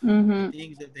 So the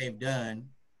things that they've done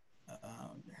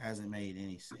hasn't made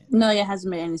any sense. No, it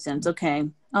hasn't made any sense. Okay.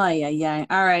 Oh yeah.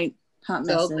 All right. Hot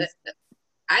messes.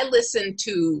 I listened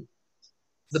to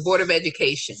the Board of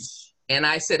Education, and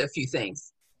I said a few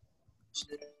things.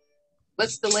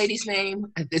 What's the lady's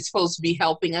name that's supposed to be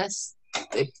helping us?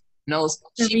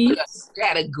 She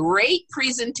had a great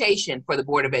presentation for the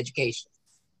Board of Education.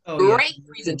 Great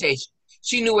presentation.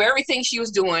 She knew everything she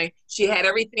was doing. She had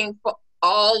everything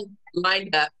all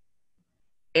lined up,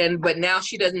 but now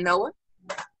she doesn't know it.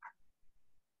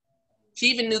 She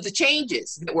even knew the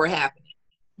changes that were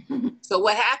happening. So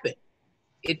what happened?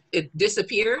 It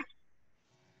disappeared.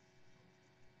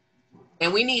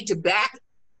 And we need to back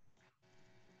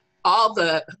all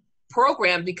the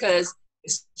program, because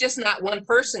it's just not one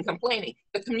person complaining.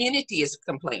 The community is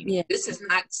complaining. This is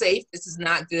not safe. This is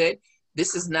not good.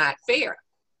 This is not fair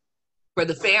for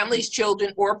the families,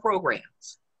 children, or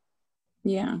programs.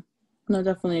 Yeah, no,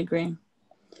 definitely agree.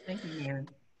 Thank you, Mary.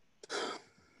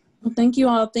 Well, thank you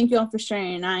all. Thank you all for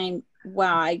sharing.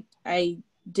 I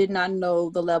did not know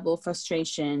the level of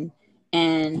frustration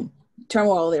and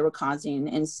turmoil they were causing.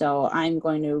 And so I'm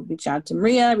going to reach out to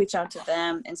Maria, reach out to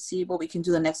them, and see what we can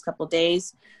do the next couple of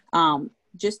days,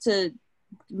 just to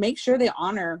make sure they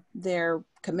honor their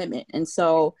commitment. And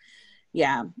so,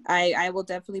 yeah, I will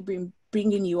definitely be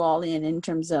bringing you all in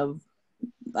terms of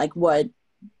like what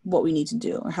we need to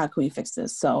do or how can we fix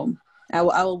this. So I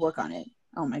will work on it.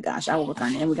 Oh my gosh, I will work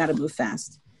on it, and we got to move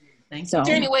fast. Thank you. Is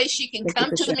there any way she can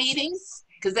come to the meetings?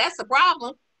 Because that's the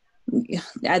problem.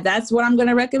 Yeah, that's what I'm going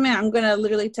to recommend. I'm going to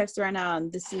literally text her right now, and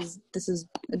this is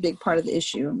a big part of the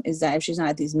issue, is that if she's not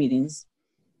at these meetings.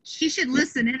 She should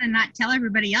listen in and not tell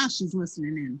everybody else she's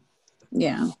listening in.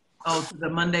 Yeah. Oh, to the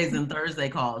Mondays and Thursday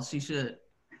calls. She should.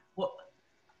 Well,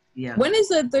 yeah. When is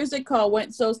the Thursday call?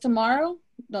 So it's tomorrow?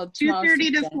 No,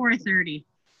 2:30 to 4:30.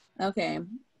 Okay.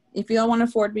 If you all want to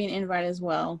forward me an invite as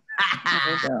well, I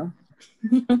will go.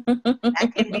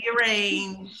 That can be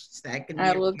arranged.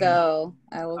 I will go.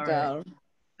 All go.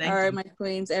 Right. All right, my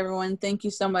queens, everyone, thank you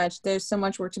so much. There's so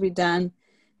much work to be done,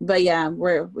 but yeah,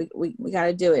 we got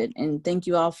to do it. And thank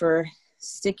you all for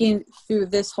sticking through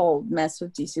this whole mess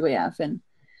with DCYF, and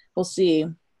we'll see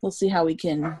how we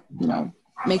can,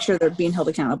 make sure they're being held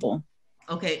accountable.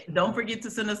 Okay, don't forget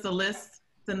to send us the list.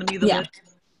 Send me the list.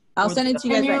 I'll send it to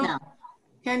you guys right now.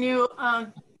 Can you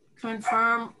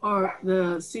confirm, or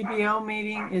the CBO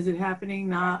meeting, is it happening?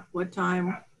 Not what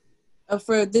time?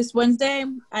 For this Wednesday,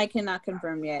 I cannot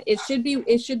confirm yet. It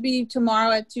should be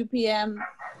tomorrow at 2 p.m.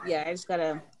 Yeah,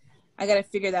 I gotta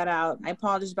figure that out. I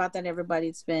apologize about that, everybody.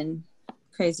 It's been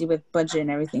crazy with budget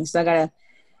and everything. So I gotta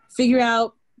figure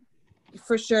out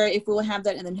for sure if we'll have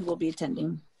that and then who will be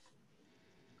attending.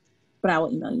 But I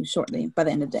will email you shortly by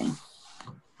the end of the day.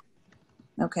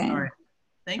 Okay. All right.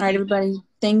 Thank you. All right, everybody.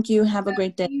 Thank you. Have a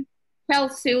great day. Tell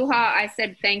Suha I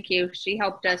said thank you. She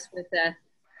helped us with a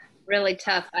really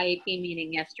tough IEP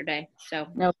meeting yesterday. So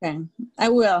okay, I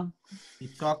will.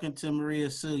 You're talking to Maria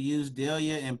Sue. Use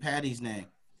Delia and Patty's name.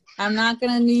 I'm not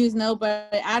gonna use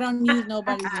nobody. I don't use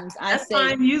nobody's names. I say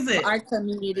fine, use it. Our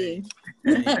community.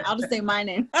 I'll just say my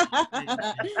name.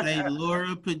 Say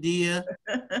Laura Padilla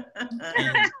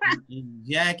and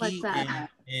Jackie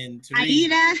and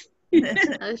Teresa.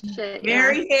 Oh shit.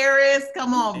 Mary Harris,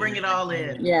 come on, bring it all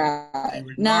in. Yeah.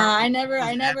 Nah, I never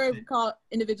call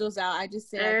individuals out. I just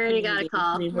say I already got a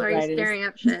call. Lori's stirring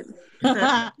up shit.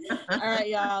 All right,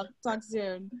 y'all. Talk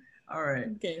soon. All right.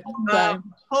 Okay. Bye.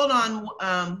 Hold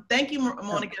on. Thank you,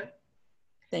 Monica.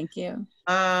 Thank you.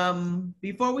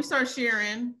 Before we start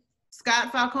sharing,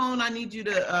 Scott Falcone, I need you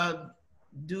to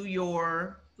do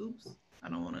your. Oops, I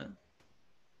don't want to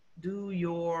do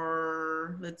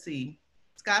your. Let's see.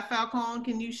 Scott Falcone,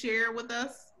 can you share with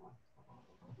us?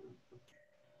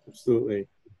 Absolutely.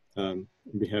 I'd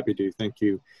be happy to. Thank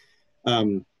you.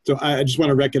 So I just want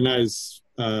to recognize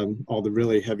all the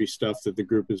really heavy stuff that the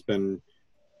group has been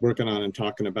working on and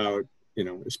talking about,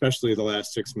 especially the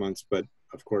last 6 months, but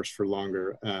of course for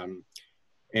longer.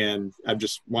 And I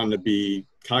just wanted to be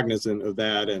cognizant of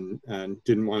that and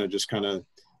didn't want to just kind of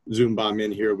Zoom bomb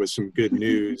in here with some good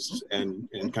news and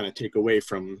kind of take away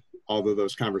from all of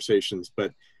those conversations.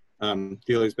 But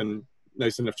Delia's been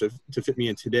nice enough to fit me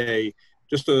in today,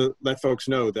 just to let folks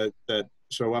know that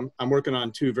so I'm working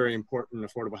on 2 very important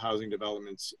affordable housing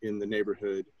developments in the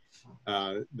neighborhood.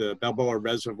 The Balboa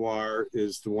Reservoir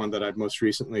is the one that I've most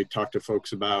recently talked to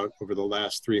folks about over the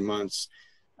last 3 months.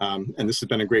 And this has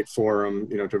been a great forum,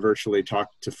 to virtually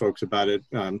talk to folks about it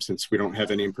since we don't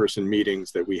have any in-person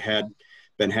meetings that we had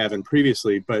been having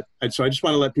previously. So I just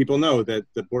want to let people know that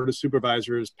the Board of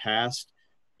Supervisors passed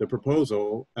the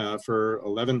proposal for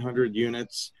 1,100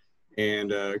 units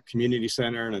and a community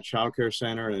center and a childcare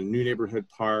center and a new neighborhood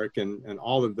park and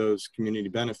all of those community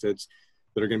benefits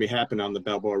that are going to be happening on the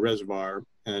Balboa Reservoir.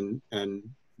 And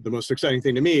the most exciting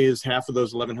thing to me is half of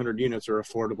those 1,100 units are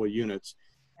affordable units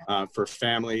for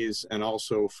families and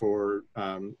also for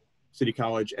City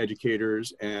College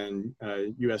educators and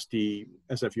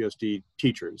SFUSD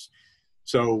teachers.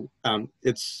 So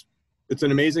it's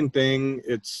an amazing thing.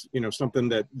 It's something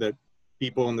that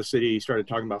people in the city started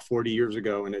talking about 40 years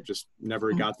ago, and it just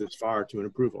never got this far to an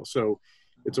approval. So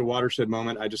it's a watershed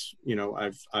moment. I just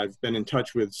I've been in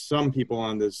touch with some people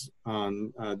on this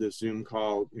Zoom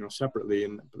call separately,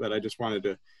 but I just wanted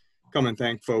to come and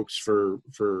thank folks for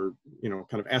kind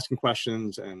of asking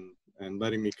questions and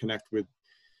letting me connect with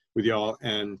y'all,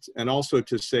 and also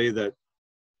to say that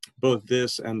both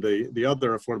this and the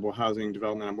other affordable housing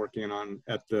development I'm working on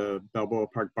at the Balboa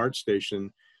Park BART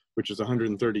station, which is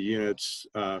 130 units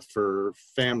for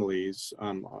families,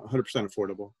 100%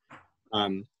 affordable.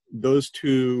 Those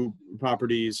 2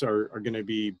 properties are going to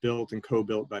be built and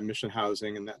co-built by Mission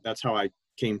Housing, and that's how I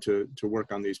came to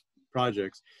work on these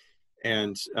projects.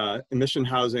 And Mission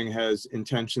Housing has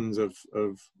intentions of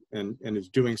and is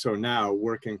doing so now,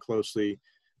 working closely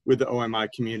with the OMI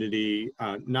community,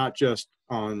 not just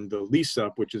on the lease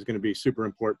up, which is going to be super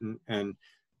important. And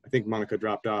I think Monica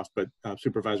dropped off, but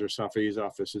Supervisor Safai's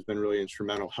office has been really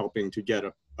instrumental helping to get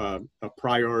a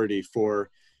priority for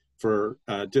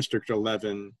District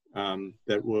 11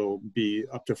 that will be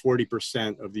up to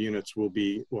 40% of the units will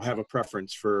have a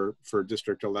preference for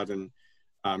District 11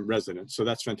 residents. So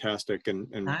that's fantastic. And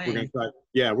Nice. we're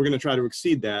going to try to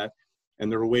exceed that.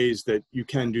 And there are ways that you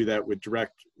can do that with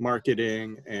direct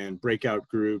marketing and breakout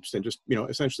groups and just,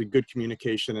 essentially good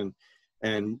communication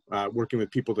and working with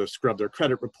people to scrub their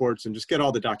credit reports and just get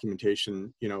all the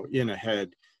documentation, in ahead,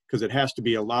 because it has to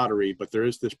be a lottery, but there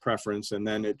is this preference. And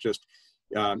then it just,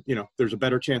 there's a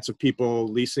better chance of people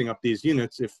leasing up these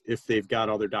units if they've got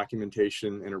all their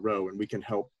documentation in a row, and we can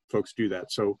help folks do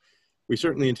that. So we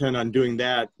certainly intend on doing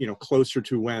that, closer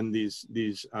to when these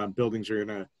buildings are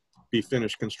going to be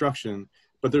finished construction.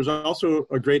 But there's also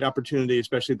a great opportunity,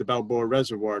 especially at the Balboa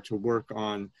Reservoir, to work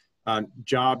on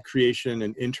job creation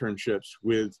and internships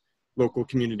with local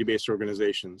community-based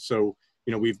organizations. So,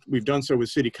 we've done so with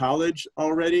City College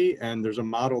already, and there's a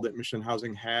model that Mission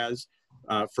Housing has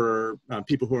for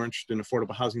people who are interested in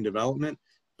affordable housing development.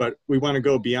 But we want to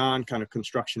go beyond kind of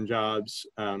construction jobs.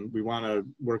 We want to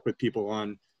work with people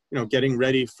on, getting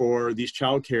ready for these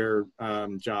childcare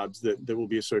jobs that will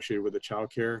be associated with the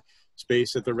childcare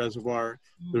space at the reservoir.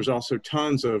 There's also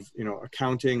tons of,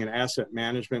 accounting and asset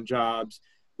management jobs.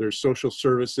 There's social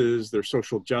services, there's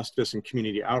social justice and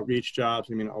community outreach jobs.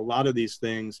 I mean, a lot of these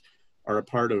things are a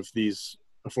part of these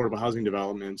affordable housing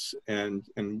developments, and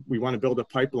we want to build a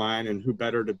pipeline, and who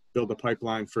better to build a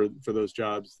pipeline for those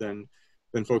jobs than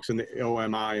folks in the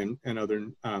OMI and other,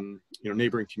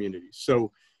 neighboring communities.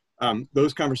 So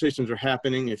those conversations are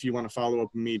happening. If you want to follow up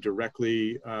with me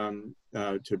directly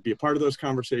to be a part of those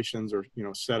conversations, or,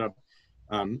 set up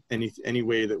any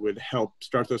way that would help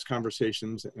start those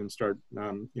conversations and start,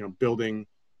 building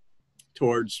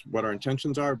towards what our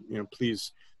intentions are,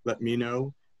 please let me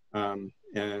know.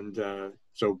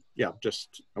 So yeah,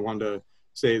 I wanted to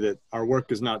say that our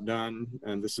work is not done,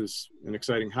 and this is an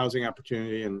exciting housing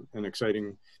opportunity and an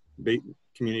exciting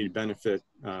community benefit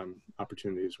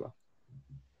opportunity as well.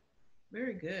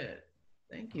 Very good.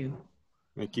 Thank you.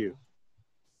 Thank you.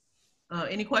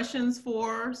 Any questions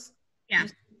for? Yeah.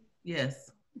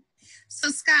 Yes. So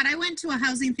Scott, I went to a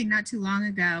housing thing not too long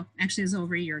ago. Actually, it was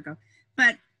over a year ago.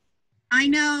 But I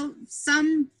know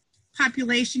some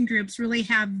population groups really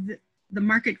have the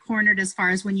market cornered as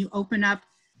far as when you open up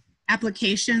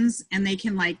applications and they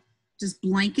can just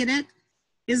blanket it.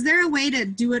 Is there a way to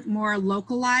do it more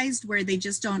localized where they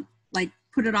just don't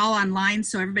put it all online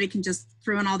so everybody can just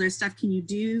throw in all their stuff? Can you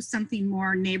do something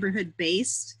more neighborhood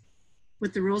based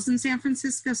with the rules in San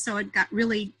Francisco, so it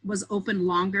was open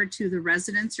longer to the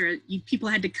residents, or people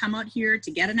had to come out here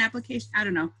to get an application? I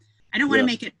don't know. I don't want to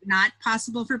make it not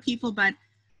possible for people, but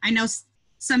I know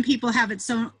some people have it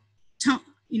so,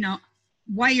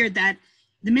 wired that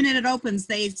the minute it opens,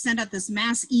 they send out this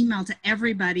mass email to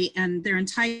everybody, and their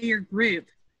entire group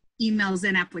emails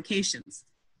in applications.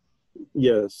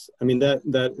 Yes, I mean,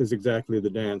 that is exactly the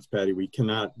dance, Patty. We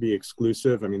cannot be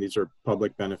exclusive. I mean, these are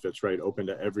public benefits, right? Open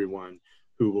to everyone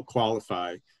who will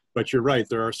qualify. But you're right,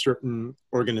 there are certain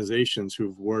organizations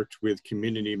who've worked with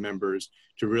community members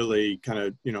to really kind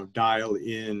of, dial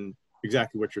in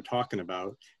exactly what you're talking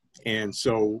about. And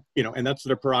so, and that's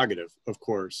their prerogative, of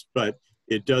course, but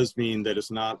it does mean that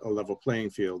it's not a level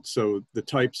playing field. So the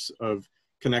types of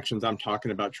connections I'm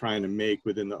talking about trying to make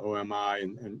within the OMI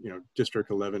and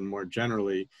District 11 more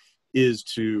generally is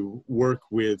to work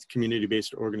with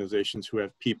community-based organizations who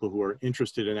have people who are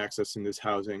interested in accessing this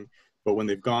housing, but when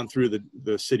they've gone through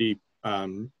the city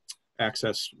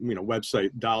access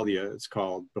website, Dahlia it's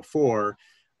called, before,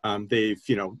 they've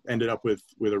ended up with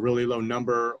a really low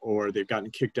number, or they've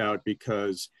gotten kicked out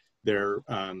because their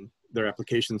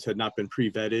applications had not been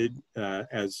pre-vetted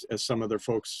as some of their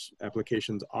folks'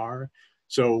 applications are.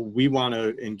 So we want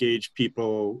to engage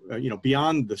people,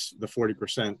 beyond the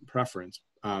 40% preference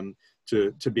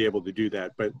to be able to do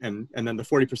that. But and then the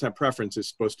 40% preference is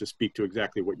supposed to speak to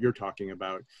exactly what you're talking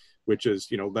about, which is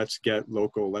let's get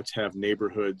local, let's have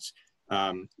neighborhoods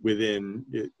within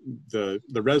the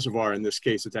reservoir. In this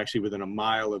case, it's actually within a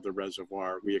mile of the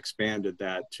reservoir. We expanded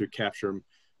that to capture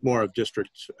more of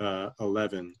District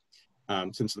 11,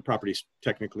 since the property's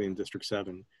technically in District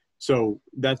 7. So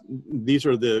those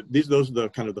are the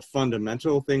kind of the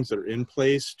fundamental things that are in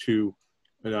place to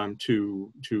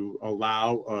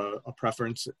allow a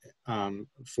preference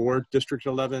for District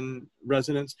 11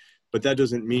 residents, but that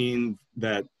doesn't mean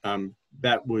that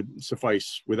that would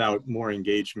suffice without more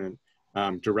engagement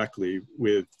directly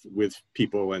with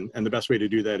people, and the best way to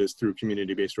do that is through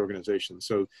community-based organizations.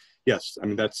 So yes, I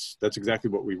mean that's exactly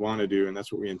what we want to do, and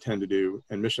that's what we intend to do.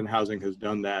 And Mission Housing has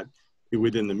done that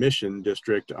within the Mission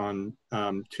District on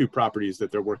 2 properties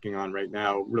that they're working on right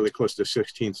now, really close to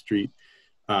 16th Street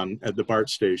at the BART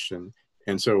station.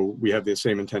 And so we have the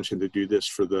same intention to do this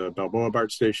for the Balboa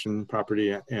BART station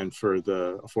property and for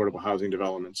the affordable housing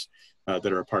developments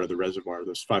that are a part of the reservoir,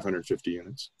 those 550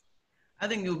 units. I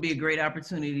think it would be a great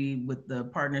opportunity with the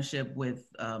partnership with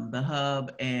the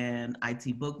Hub and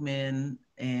IT Bookman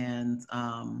and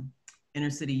Inner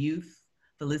City Youth.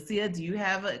 Felicia, do you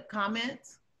have a comment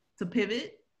to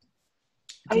pivot?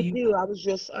 I do. I was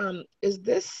just, is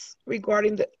this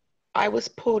regarding I was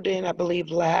pulled in, I believe,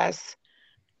 last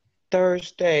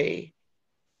Thursday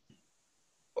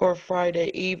or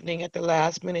Friday evening at the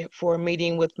last minute for a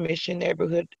meeting with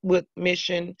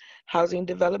Mission Housing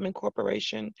Development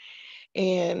Corporation.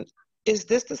 And is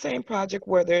this the same project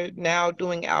where they're now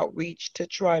doing outreach to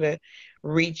try to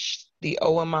reach the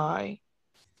OMI?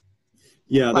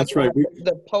 Yeah, that's right.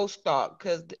 The postdoc,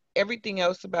 because everything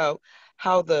else about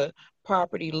how the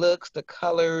property looks, the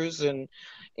colors, and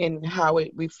how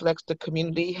it reflects the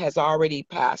community has already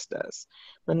passed us.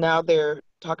 But now they're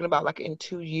talking about like in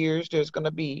 2 years, there's going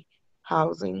to be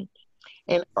housing.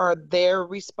 And are they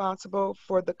responsible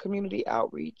for the community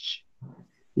outreach?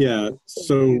 Yeah,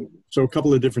 so a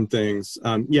couple of different things.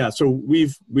 Yeah, so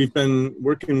we've been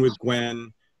working with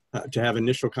Gwen to have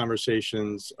initial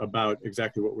conversations about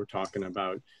exactly what we're talking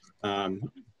about.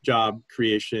 Job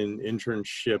creation,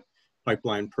 internship,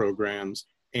 pipeline programs,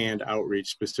 and outreach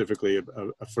specifically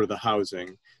for the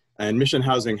housing. And Mission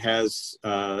Housing has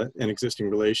an existing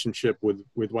relationship with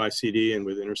YCD and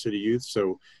with Inner City Youth.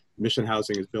 So Mission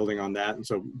Housing is building on that. And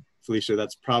so Felicia,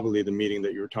 that's probably the meeting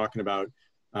that you were talking about.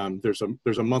 There's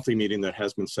a monthly meeting that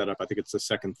has been set up. I think it's the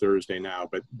second Thursday now,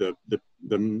 but the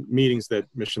meetings that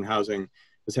Mission Housing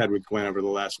has had with Gwen over the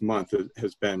last month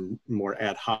has been more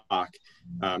ad hoc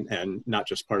and not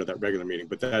just part of that regular meeting.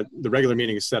 But the regular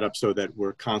meeting is set up so that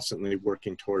we're constantly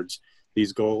working towards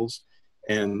these goals.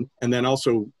 And then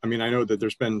also, I mean, I know that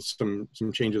there's been some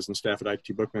changes in staff at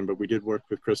IT Bookman, but we did work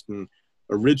with Kristen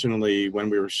originally when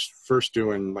we were first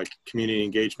doing like community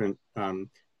engagement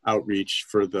outreach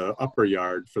for the upper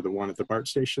yard for the one at the BART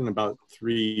station about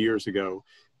 3 years ago.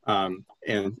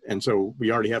 And so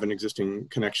we already have an existing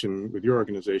connection with your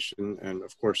organization, and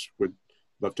of course would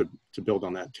love to build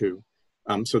on that too.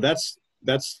 So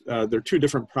they're two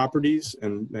different properties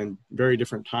and very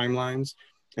different timelines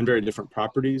and very different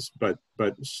properties, but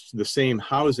the same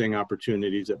housing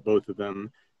opportunities at both of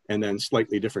them, and then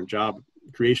slightly different job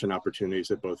creation opportunities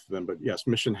at both of them. But yes,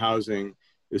 Mission Housing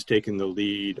is taking the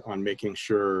lead on making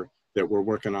sure that we're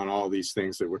working on all these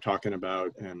things that we're talking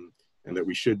about and that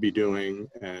we should be doing.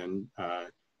 And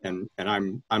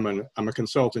I'm a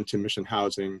consultant to Mission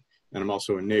Housing, and I'm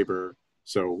also a neighbor.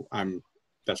 So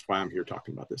that's why I'm here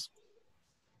talking about this.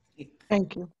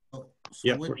 Thank you. So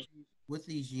yeah, with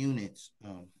these units,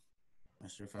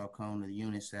 Mr. Falcone, the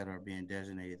units that are being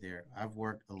designated there, I've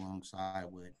worked alongside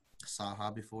with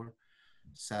SAHA before,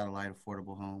 Satellite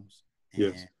Affordable Homes. And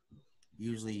yes.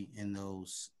 Usually in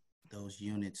those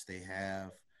units, they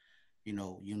have,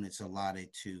 units allotted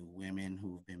to women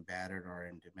who've been battered or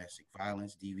in domestic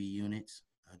violence, DV units,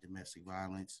 domestic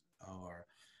violence, or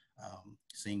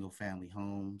single family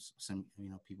homes, some,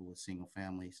 people with single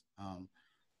families.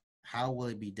 How will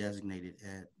it be designated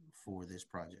for this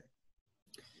project?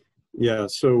 Yeah,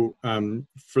 so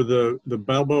for the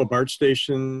Balboa BART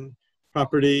station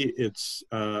property, it's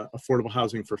affordable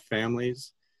housing for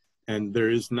families. And there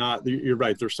is not, you're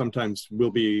right, there sometimes will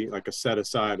be like a set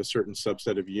aside, a certain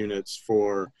subset of units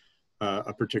for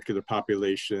a particular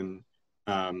population,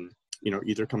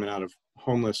 either coming out of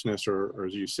homelessness or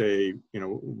as you say,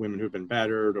 women who've been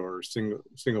battered or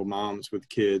single moms with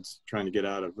kids trying to get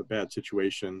out of a bad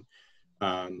situation.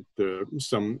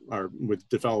 Some are with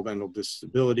developmental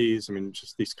disabilities. I mean,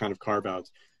 just these kind of carve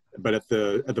outs. But at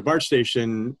the BART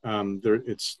station,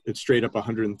 it's straight up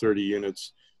 130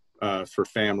 units for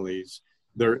families.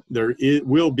 There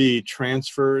will be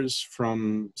transfers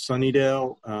from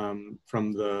Sunnydale,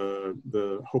 from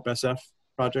the Hope SF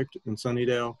project in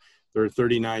Sunnydale. There are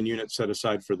 39 units set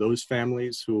aside for those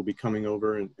families who will be coming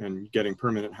over and getting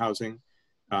permanent housing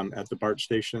at the BART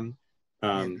station.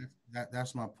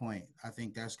 That's my point. I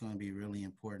think that's going to be really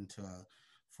important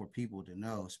for people to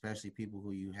know, especially people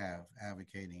who you have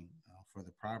advocating for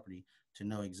the property, to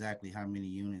know exactly how many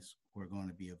units were going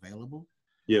to be available.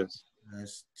 Yes.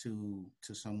 As to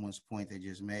someone's point they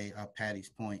just made, Patty's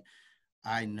point,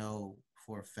 I know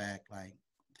for a fact, like,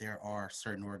 there are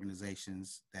certain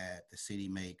organizations that the city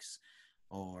makes,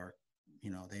 or,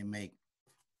 they make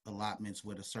allotments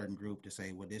with a certain group to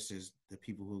say, well, this is the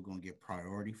people who are going to get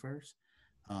priority first.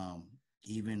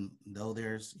 Even though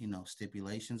there's,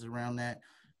 stipulations around that,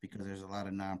 because there's a lot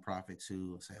of nonprofits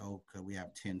who say, oh, we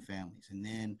have 10 families. And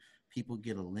then people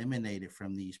get eliminated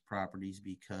from these properties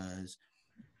because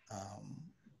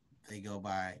they go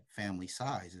by family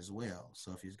size as well.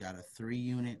 So if you've got a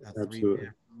 3-unit, a Absolutely.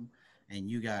 3-bedroom, and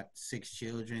you got 6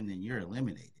 children, then you're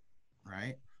eliminated,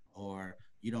 right? Or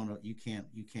you don't know, you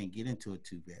can't get into a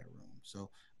 2-bedroom. So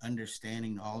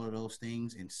understanding all of those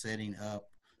things and setting up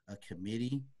a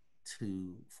committee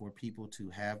for people to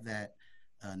have that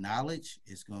knowledge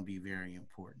is going to be very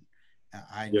important.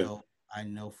 I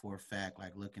know for a fact,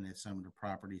 like looking at some of the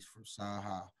properties for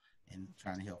Saha and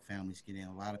trying to help families get in,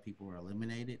 a lot of people were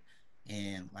eliminated.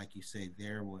 And like you said,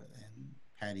 and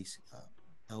Patty's,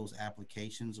 those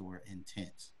applications were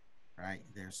intense, right?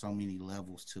 There's so many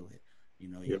levels to it. You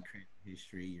know, your credit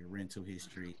history, your rental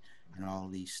history, and all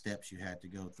of these steps you had to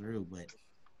go through. But,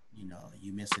 you know,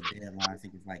 you miss a deadline, I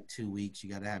think it's like 2 weeks.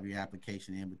 You got to have your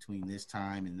application in between this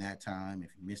time and that time. If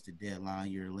you miss the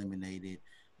deadline, you're eliminated.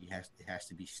 It has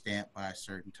to be stamped by a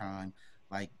certain time.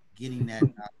 Like getting that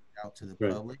out to the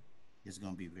public is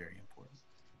going to be very important.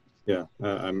 Yeah,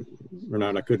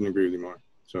 Renard, I couldn't agree with you more.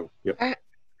 So, yep.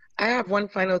 I have one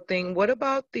final thing. What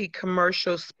about the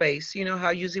commercial space? You know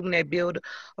how usually when they build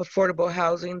affordable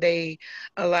housing, they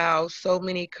allow so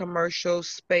many commercial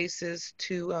spaces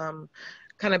to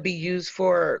kind of be used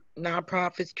for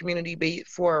nonprofits, community, be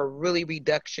for a really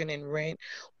reduction in rent.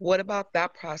 What about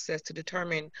that process to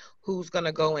determine who's going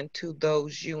to go into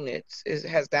those units?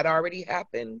 Has that already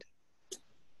happened?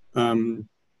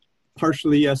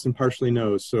 Partially yes and partially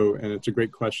no. So, and it's a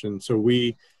great question. So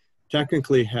we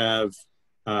technically have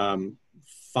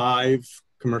 5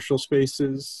 commercial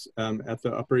spaces at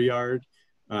the upper yard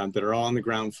that are all on the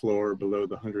ground floor below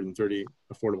the 130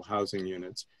 affordable housing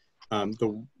units.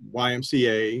 The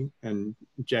YMCA, and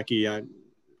Jackie, I'm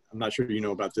not sure you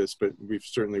know about this, but we've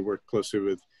certainly worked closely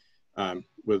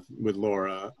with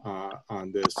Laura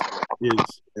on this,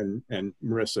 and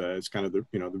Marissa is kind of the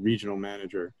the regional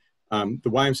manager. The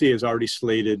YMCA is already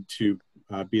slated to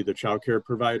be the childcare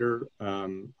provider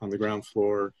on the ground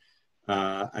floor.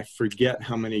 I forget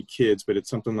how many kids, but it's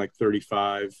something like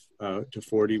 35 to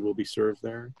 40 will be served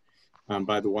there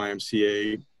by the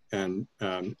YMCA, and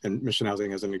Mission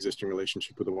Housing has an existing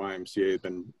relationship with the YMCA. It's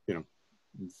been,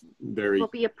 very. It will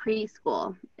be a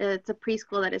preschool. It's a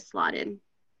preschool that is slotted.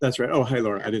 That's right. Oh, hi,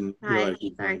 Laura. I didn't realize.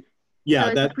 Sorry. Yeah, so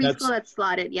it's a preschool that's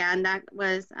slotted. Yeah, and that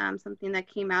was something that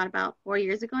came out about 4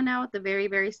 years ago now at the very,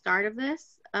 very start of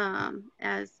this,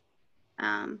 as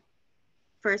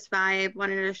First Five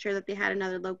wanted to assure that they had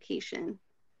another location.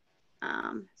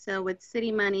 So with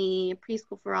city money,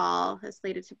 Preschool for All has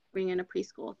slated to bring in a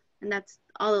preschool, and that's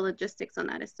all the logistics on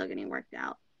that is still getting worked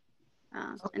out.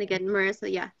 And again,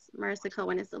 Marissa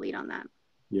Cohen is the lead on that.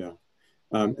 Yeah,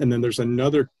 and then there's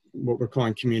another, what we're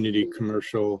calling community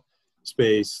commercial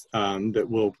space that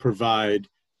will provide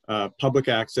public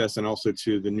access and also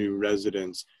to the new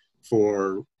residents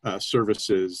for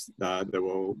services that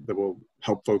will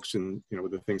help folks in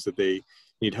with the things that they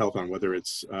need help on, whether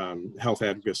it's health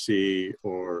advocacy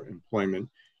or employment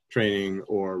training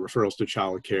or referrals to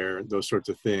child care, those sorts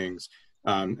of things.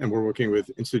 And we're working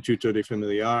with Instituto de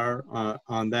Familiar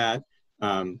on that.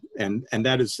 And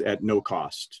that is at no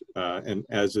cost, and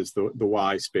as is the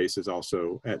Y space is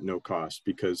also at no cost,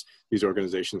 because these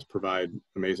organizations provide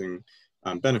amazing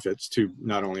benefits to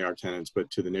not only our tenants but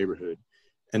to the neighborhood.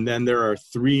 And then there are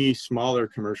 3 smaller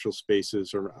commercial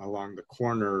spaces along the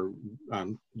corner,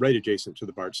 right adjacent to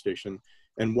the BART station,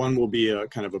 and one will be a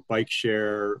kind of a bike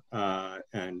share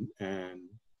and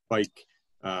bike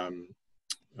kind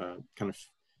of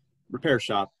repair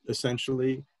shop,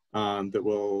 essentially. That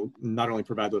will not only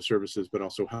provide those services, but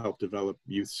also help develop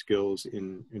youth skills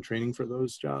in training for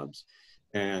those jobs.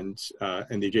 And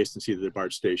the adjacency to the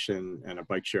BART station and a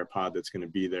bike share pod that's going to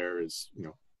be there is,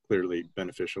 clearly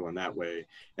beneficial in that way.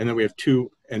 And then we have 2,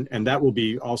 and that will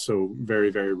be also very,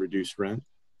 very reduced rent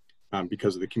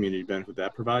because of the community benefit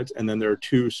that provides. And then there are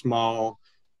 2 small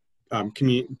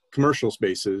commercial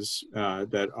spaces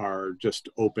that are just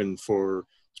open for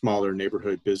smaller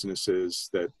neighborhood businesses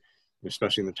that,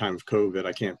 especially in the time of COVID,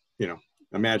 I can't,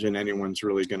 imagine anyone's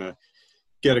really going to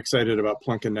get excited about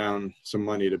plunking down some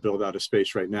money to build out a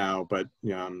space right now. But,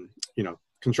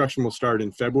 construction will start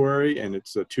in February, and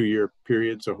it's a 2-year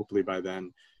period. So hopefully by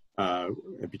then,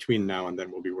 between now and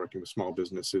then, we'll be working with small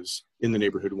businesses in the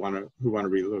neighborhood who want to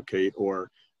relocate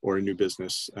or a new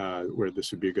business where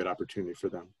this would be a good opportunity for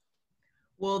them.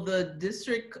 Will the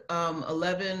District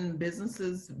 11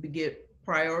 businesses get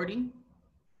priority?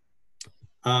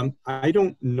 I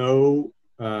don't know.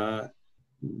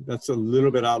 That's a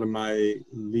little bit out of my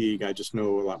league. I just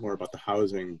know a lot more about the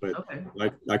housing, but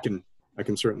okay. I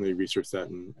can certainly research that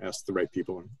and ask the right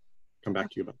people and come back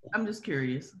to you about that. I'm just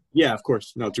curious. Yeah, of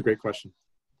course. No, it's a great question.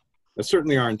 That's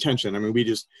certainly our intention. I mean,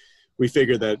 we we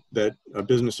figure that a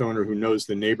business owner who knows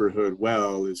the neighborhood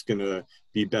well is going to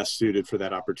be best suited for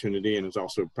that opportunity, and is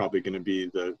also probably going to be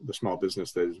the small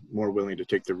business that is more willing to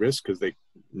take the risk because they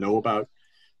know about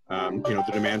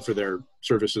the demand for their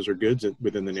services or goods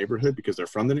within the neighborhood because they're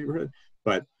from the neighborhood.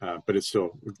 But it's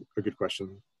still a good question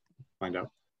to find out.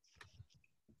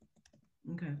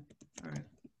 Okay, all right.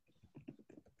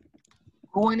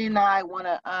 Gwen and I want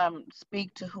to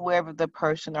speak to whoever the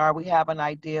person are. We have an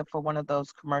idea for one of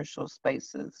those commercial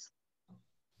spaces.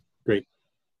 Great.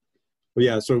 Well,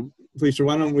 yeah, so Felicia,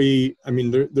 why don't we, I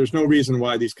mean, there's no reason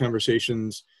why these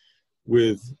conversations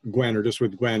with Gwen or just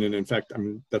with Gwen, and in fact, I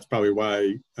mean, that's probably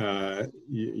why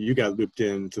you got looped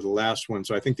into the last one.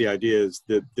 So I think the idea is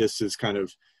that this is kind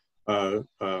of a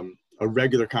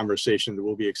regular conversation that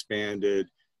will be expanded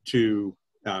to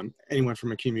anyone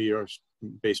from a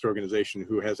community-based organization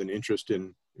who has an interest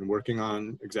in working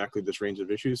on exactly this range of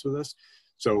issues with us.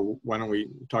 So why don't we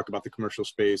talk about the commercial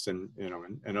space and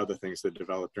other things that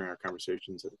develop during our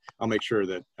conversations. I'll make sure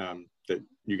that that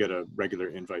you get a regular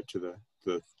invite to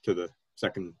the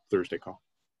second Thursday call.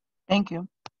 Thank you.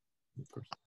 Of course.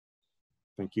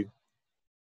 Thank you.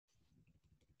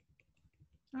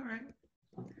 All right.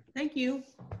 Thank you.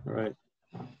 All right.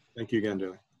 Thank you again,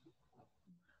 Daly.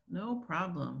 No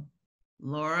problem.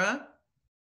 Laura,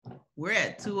 we're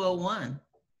at 2:01.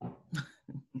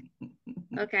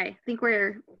 Okay, I think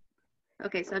we're,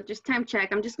 okay, so just time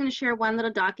check. I'm just gonna share one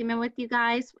little document with you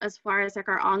guys as far as like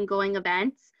our ongoing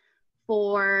events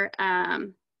for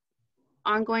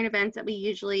ongoing events that we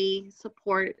usually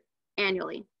support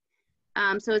annually.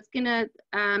 So it's gonna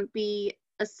be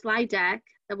a slide deck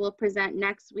that we'll present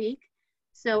next week.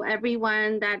 So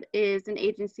everyone that is an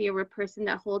agency or a person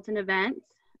that holds an event,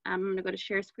 I'm gonna go to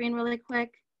share screen really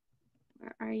quick.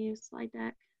 Where are you, slide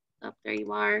deck? Oh, there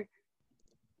you are.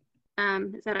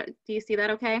 Is that do you see that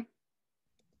okay?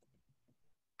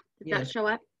 Did that show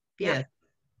up? Yeah.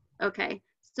 Okay.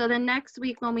 So the next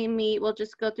week when we meet, we'll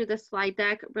just go through the slide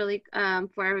deck really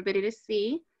for everybody to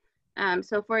see.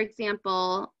 So for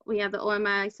example, we have the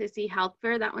OMICC Health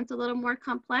Fair. That one's a little more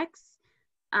complex.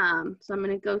 So I'm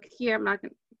going to go here. I'm not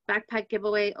going to backpack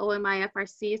giveaway.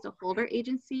 OMIFRC is a holder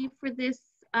agency for this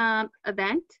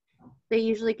event. They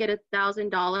usually get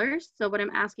 $1,000. So what I'm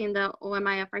asking the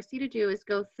OMIFRC to do is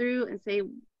go through and say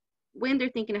when they're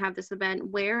thinking to have this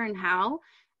event, where and how,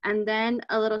 and then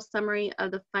a little summary of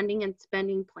the funding and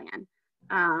spending plan.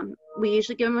 We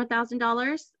usually give them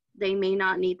 $1,000. They may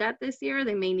not need that this year.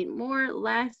 They may need more,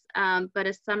 less, but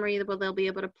a summary where they'll be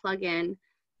able to plug in.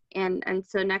 And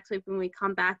so next week when we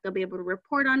come back, they'll be able to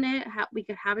report on it. We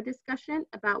could have a discussion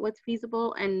about what's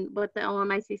feasible and what the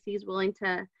OMICC is willing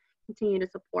to continue to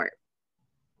support.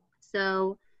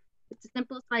 So it's a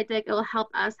simple slide deck. It will help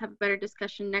us have a better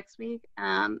discussion next week.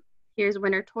 Here's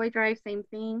Winter Toy Drive, same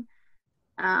thing.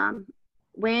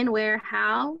 When, where,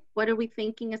 how, what are we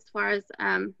thinking as far as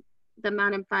the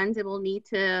amount of funds it will need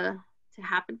to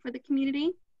happen for the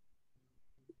community.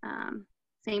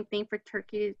 Same thing for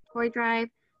Turkey Toy Drive.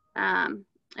 I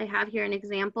have here an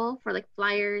example for like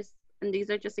flyers, and these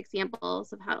are just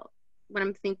examples of what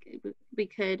I'm thinking we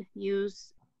could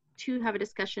use to have a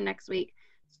discussion next week.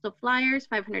 So flyers,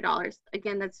 $500.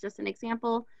 Again, that's just an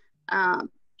example.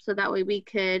 So that way we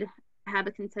could have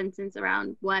a consensus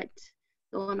around what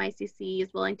the OMICC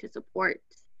is willing to support.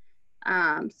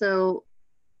 So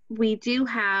we do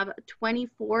have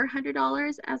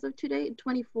 $2,400 as of today,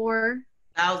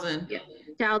 $24,000. Yeah,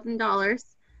 $1,000.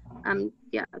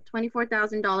 Yeah,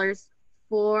 $24,000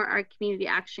 for our community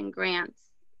action grants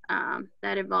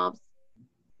that involves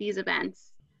these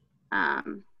events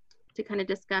to kind of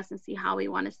discuss and see how we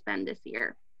want to spend this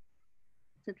year.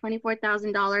 So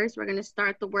 $24,000, we're going to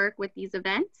start the work with these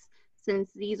events since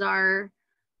these are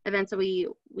events that we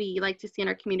like to see in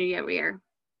our community every year.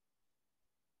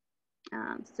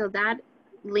 So that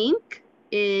link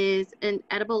is an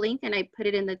editable link and I put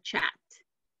it in the chat.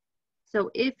 So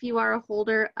if you are a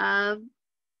holder of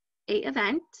a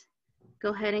event,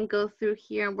 go ahead and go through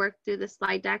here and work through the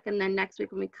slide deck. And then next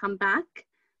week when we come back,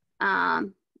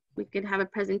 we could have a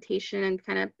presentation and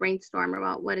kind of brainstorm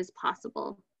about what is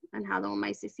possible and how the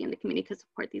OMICC and the community could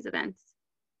support these events.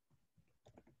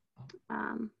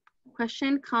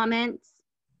 Question, comments,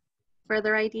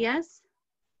 further ideas?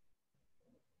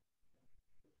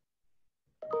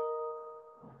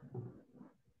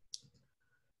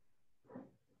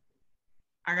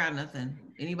 I got nothing.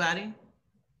 Anybody?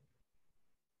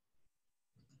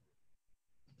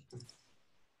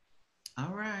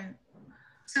 All right.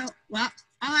 So, well,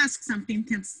 I'll ask something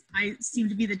since I seem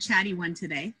to be the chatty one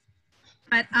today.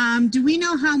 But do we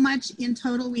know how much in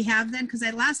total we have then? Because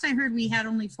last I heard we had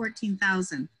only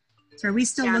 14,000. So are we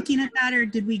still Yeah. looking at that, or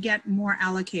did we get more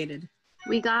allocated?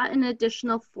 We got an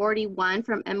additional 41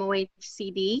 from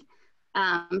MOHCD.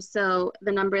 So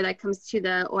the number that comes to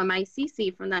the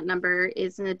OMICC from that number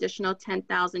is an additional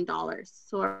 $10,000.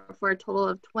 So for a total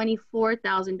of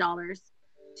 $24,000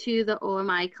 to the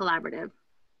OMI collaborative.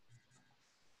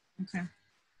 Okay.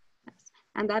 Yes.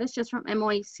 And that is just from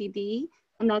MOHCD.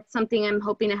 And that's something I'm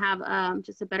hoping to have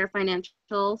just a better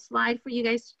financial slide for you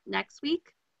guys next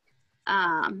week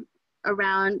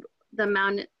around the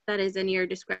amount that is in your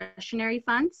discretionary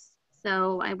funds.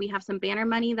 So we have some banner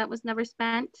money that was never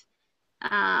spent.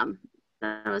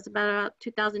 That was about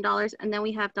 $2,000. And then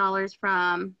we have dollars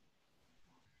from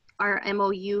our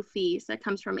MOU fees that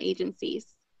comes from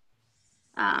agencies.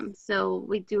 So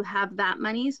we do have that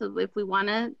money. So if we want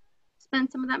to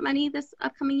spend some of that money this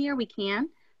upcoming year, we can.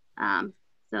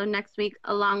 So next week,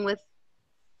 along with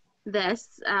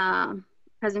this,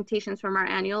 presentations from our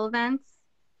annual events,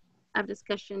 I have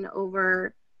discussion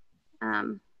over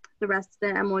the rest of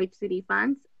the MOHCD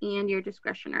funds and your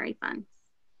discretionary funds.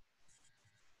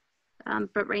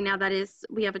 But right now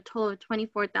we have a total of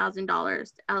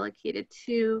 $24,000 allocated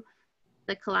to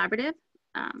the collaborative.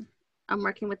 I'm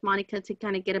working with Monica to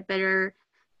kind of get a better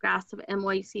grasp of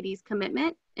MOHCD's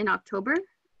commitment in October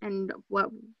and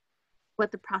what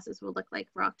the process will look like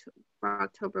for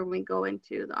October when we go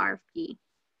into the RFP.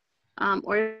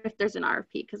 Or if there's an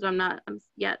RFP, because I'm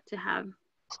yet to have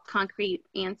concrete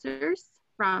answers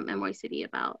from MOHCD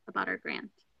about our grant.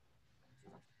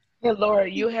 Yeah, Laura,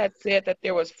 you had said that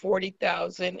there was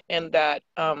 40,000 and that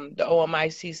the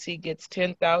OMICC gets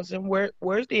 10,000.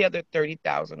 Where's the other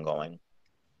 30,000 going?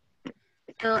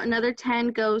 So another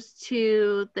 10 goes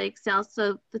to the Excel.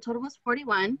 So the total was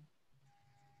 41.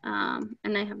 And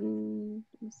I have, let me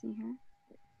see here.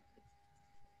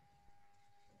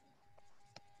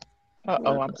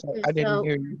 Oh, I'm sorry, I didn't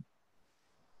hear you.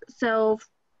 So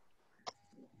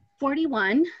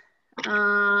 41.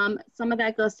 Some of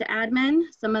that goes to admin.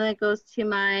 Some of that goes to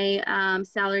my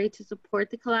salary to support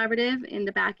the collaborative in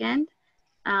the back end.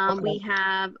 Okay. We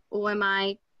have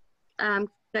OMI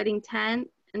getting 10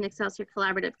 and Excelsior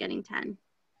Collaborative getting 10.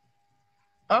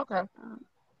 Okay.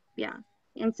 Yeah.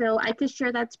 And so I could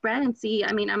share that spread and see.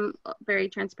 I mean, I'm very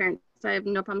transparent, so I have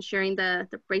no problem sharing the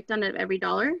breakdown of every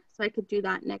dollar. So I could do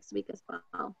that next week as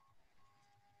well.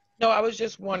 No, I was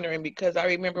just wondering because I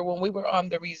remember when we were on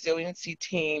the resiliency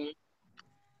team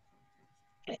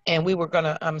and we were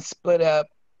gonna split up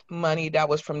money that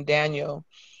was from Daniel.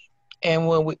 And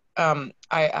when we I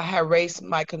had raised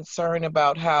my concern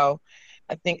about how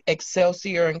I think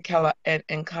Excelsior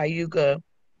and Cayuga,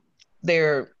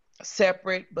 they're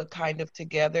separate but kind of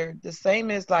together. The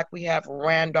same as like we have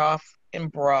Randolph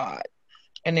and Broad.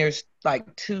 And there's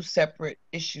like two separate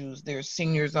issues. There's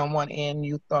seniors on one end,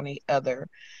 youth on the other.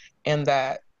 And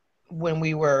that when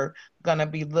we were gonna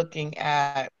be looking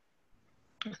at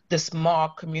the small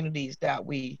communities, that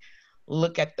we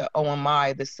look at the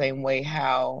OMI the same way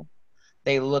how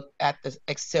they look at the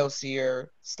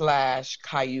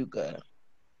Excelsior/Cayuga.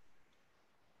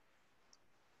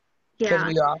 Because Yeah.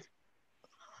 we all,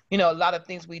 a lot of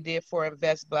things we did for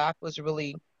Invest Black was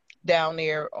really down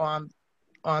there on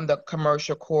the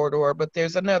commercial corridor, but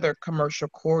there's another commercial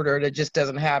corridor that just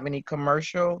doesn't have any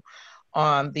commercial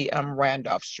on the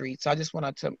Randolph Street. So I just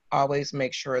wanted to always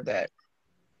make sure that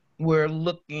we're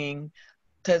looking,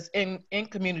 because in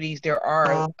communities there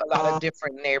are a lot of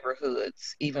different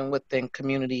neighborhoods, even within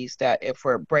communities, that if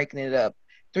we're breaking it up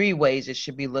 3 ways, it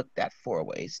should be looked at 4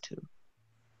 ways too.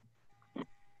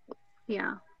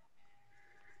 Yeah.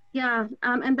 Yeah.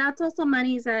 And that's also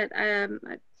monies that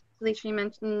Felicia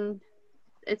mentioned.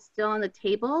 It's still on the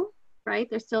table, right?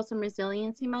 There's still some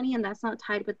resiliency money, and that's not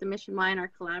tied with the Mission Y and our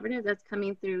collaborative. That's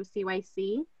coming through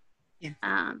CYC.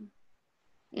 Yeah.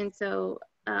 And so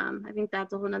I think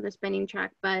that's a whole nother spending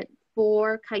track. But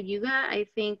for Cayuga, I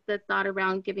think the thought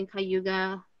around giving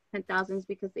Cayuga 10,000 is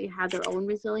because they had their own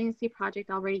resiliency project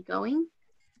already going.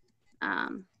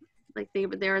 Like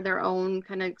they're their own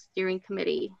kind of steering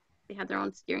committee. They had their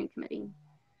own steering committee.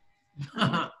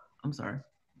 I'm sorry.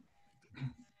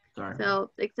 Sorry.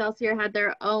 So Excelsior had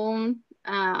their own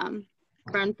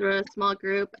run through a small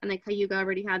group, and then Cayuga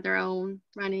already had their own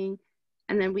running.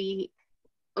 And then we,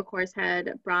 of course,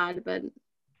 had Broad, but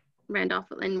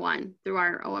Randolph in one through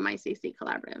our OMICC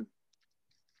collaborative.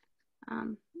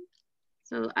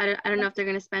 So I don't know if they're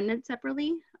going to spend it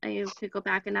separately. I could go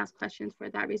back and ask questions for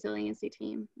that resiliency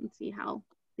team and see how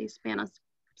they plan on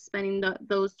spending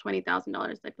those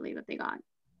 $20,000 I believe that they got.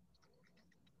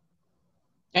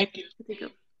 Thank you.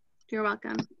 You're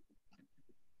welcome.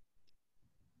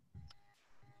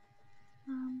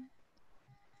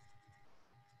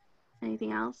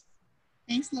 Anything else?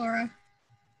 Thanks, Laura.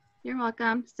 You're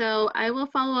welcome. So I will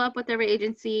follow up with every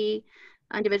agency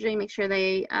individually, make sure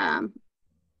they have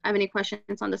any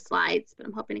questions on the slides, but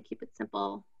I'm hoping to keep it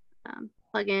simple.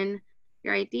 Plug in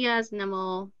your ideas and then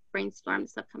we'll brainstorm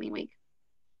this upcoming week.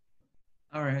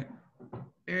 All right,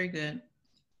 very good.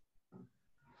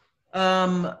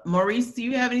 Maurice, do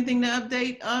you have anything to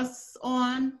update us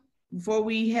on before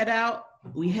we head out?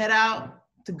 We head out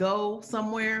to go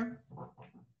somewhere,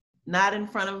 not in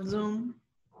front of Zoom.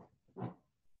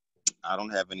 I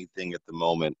don't have anything at the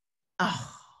moment.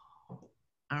 Oh,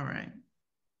 all right.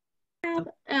 Do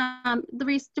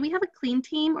we have a clean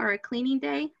team or a cleaning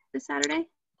day this Saturday?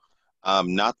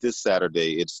 Not this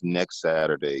Saturday, it's next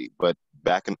Saturday, but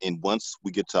back in once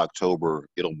we get to October,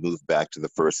 it'll move back to the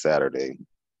first Saturday.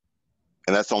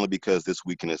 And that's only because this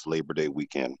weekend is Labor Day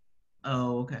weekend.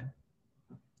 Oh, okay.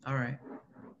 All right.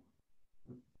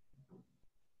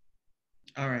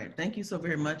 All right. Thank you so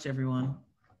very much, everyone.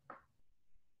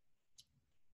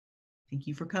 Thank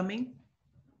you for coming.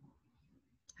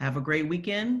 Have a great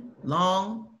weekend.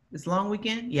 It's long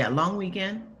weekend? Yeah, long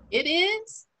weekend. It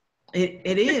is?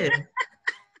 It is.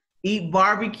 Eat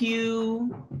barbecue,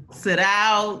 sit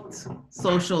out,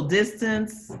 social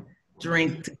distance,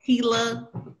 drink tequila.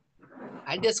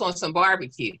 I just want some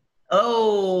barbecue.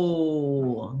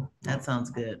 Oh, that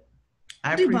sounds good.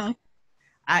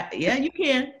 Yeah, you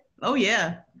can. Oh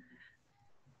yeah.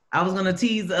 I was gonna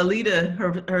tease Alita.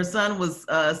 Her son was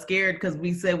scared because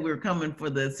we said we were coming for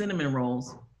the cinnamon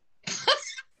rolls.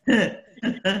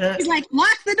 He's like,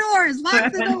 lock the doors,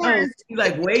 lock the doors. He's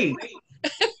like, wait.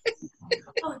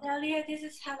 Oh, Dahlia, this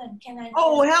is Helen. Can I?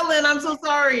 Oh, Helen, I'm so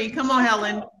sorry. Come on,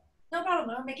 Helen. No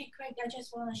problem. I'll make it quick. I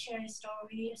just want to share a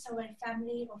story. So, a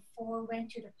family of 4 went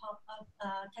to the pop-up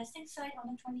testing site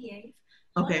on the 28th.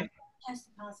 Okay. One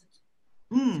tested positive.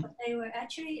 Mm. So they were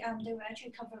actually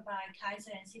covered by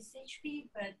Kaiser and CCHP,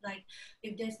 but like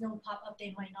if there's no pop-up,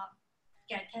 they might not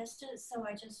get tested. So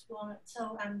I just want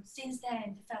since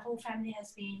then the whole family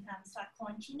has been start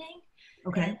quarantining.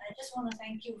 Okay. And I just want to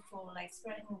thank you for like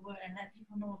spreading the word and let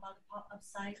people know about the pop-up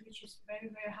site, which is very,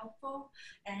 very helpful.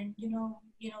 And you know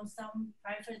some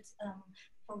private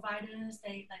providers,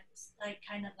 they like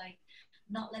kind of like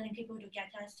not letting people to get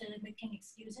tested, making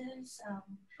excuses.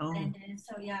 And then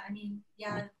so yeah, I mean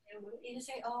yeah, they will either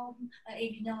say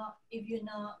if you're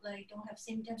not like don't have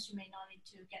symptoms, you may not need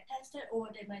to get tested, or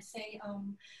they might say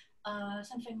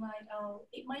something like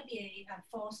it might be a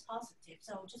false positive,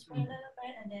 so just wait a little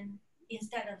bit and then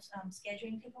instead of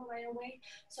scheduling people right away.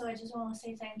 So I just want to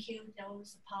say thank you.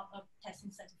 Those pop-up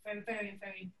testing sets are very, very,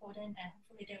 very important, and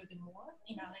hopefully there will be more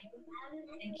in our neighborhood.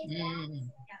 Thank you.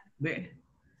 Yeah.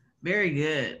 Very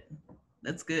good.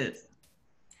 That's good.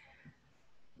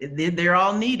 They're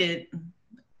all needed.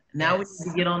 Now we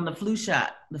need to get on the flu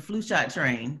shot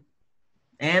train,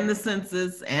 and the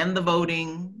census and the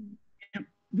voting.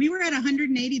 We were at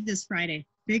 180 this Friday.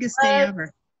 Biggest day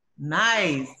ever.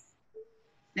 Nice.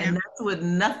 Yeah. And that's with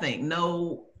nothing,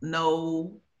 no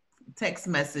text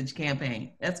message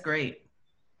campaign. That's great.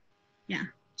 Yeah,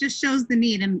 just shows the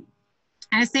need. And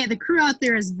I say the crew out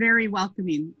there is very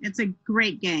welcoming. It's a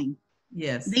great gang.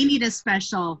 Yes. They need a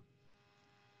special.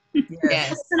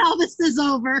 Yes. And all this is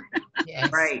over. Yes.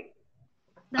 Right.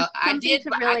 I did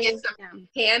some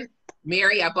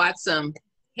Mary, I bought some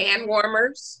hand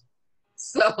warmers.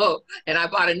 So, and I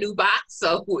bought a new box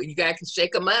so you guys can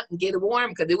shake them up and get it warm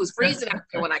because it was freezing out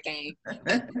there when I came.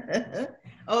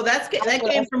 Oh, that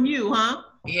came from you, huh?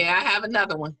 Yeah, I have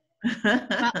another one.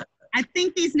 Well, I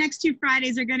think these next 2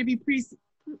 Fridays are going to be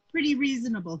pretty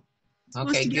reasonable. It's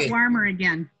supposed to get warmer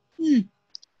again.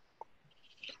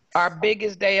 Our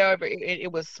biggest day ever,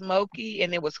 it was smoky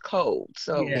and it was cold.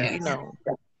 So, you know.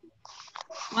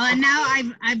 Well, and now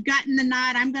I've gotten the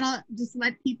nod. I'm going to just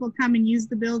let people come and use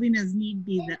the building as need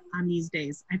be on these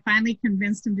days. I finally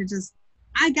convinced him to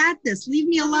I got this. Leave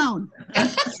me alone.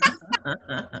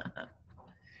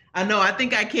 I know. I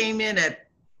think I came in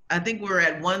I think we were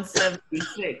at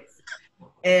 176.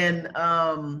 And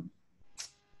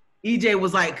EJ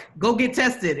was like, go get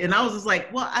tested. And I was just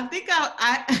like, well, I think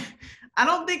I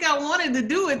don't think I wanted to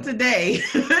do it today.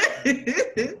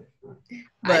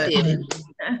 But I didn't.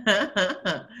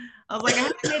 I was like, I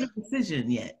haven't made a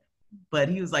decision yet. But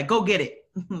he was like, go get it.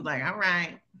 I was like, all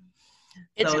right.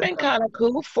 It's been kind of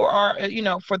cool for our,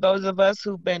 for those of us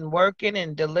who've been working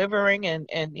and delivering and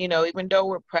even though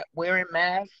we're wearing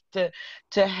masks,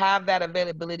 to have that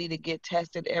availability to get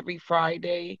tested every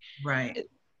Friday. Right.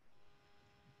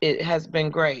 It has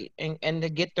been great. And to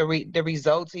get the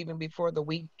results even before the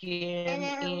weekend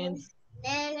ends.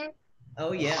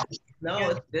 Oh, yeah. No,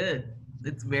 it's good.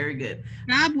 It's very good.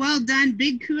 Job well done.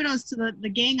 Big kudos to the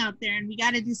gang out there, and we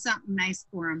got to do something nice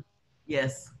for them.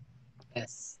 Yes.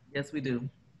 Yes. Yes, we do.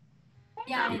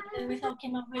 Yeah, the result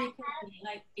came up really quickly,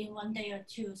 like in 1 day or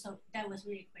two. So that was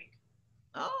really quick.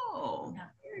 Oh, yeah.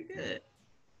 Very good.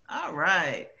 All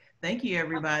right. Thank you,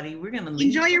 everybody. We're going to leave.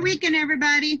 Enjoy your weekend,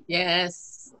 everybody.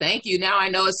 Yes. Thank you. Now I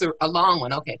know it's a long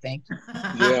one. Okay, thank you.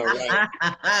 Yeah,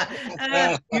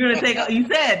 right. You're going to take, you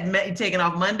said you're taking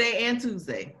off Monday and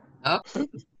Tuesday. Oh.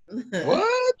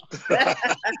 What?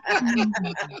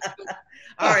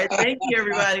 All right. Thank you,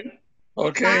 everybody.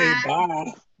 Okay,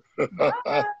 bye.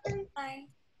 Bye. Bye.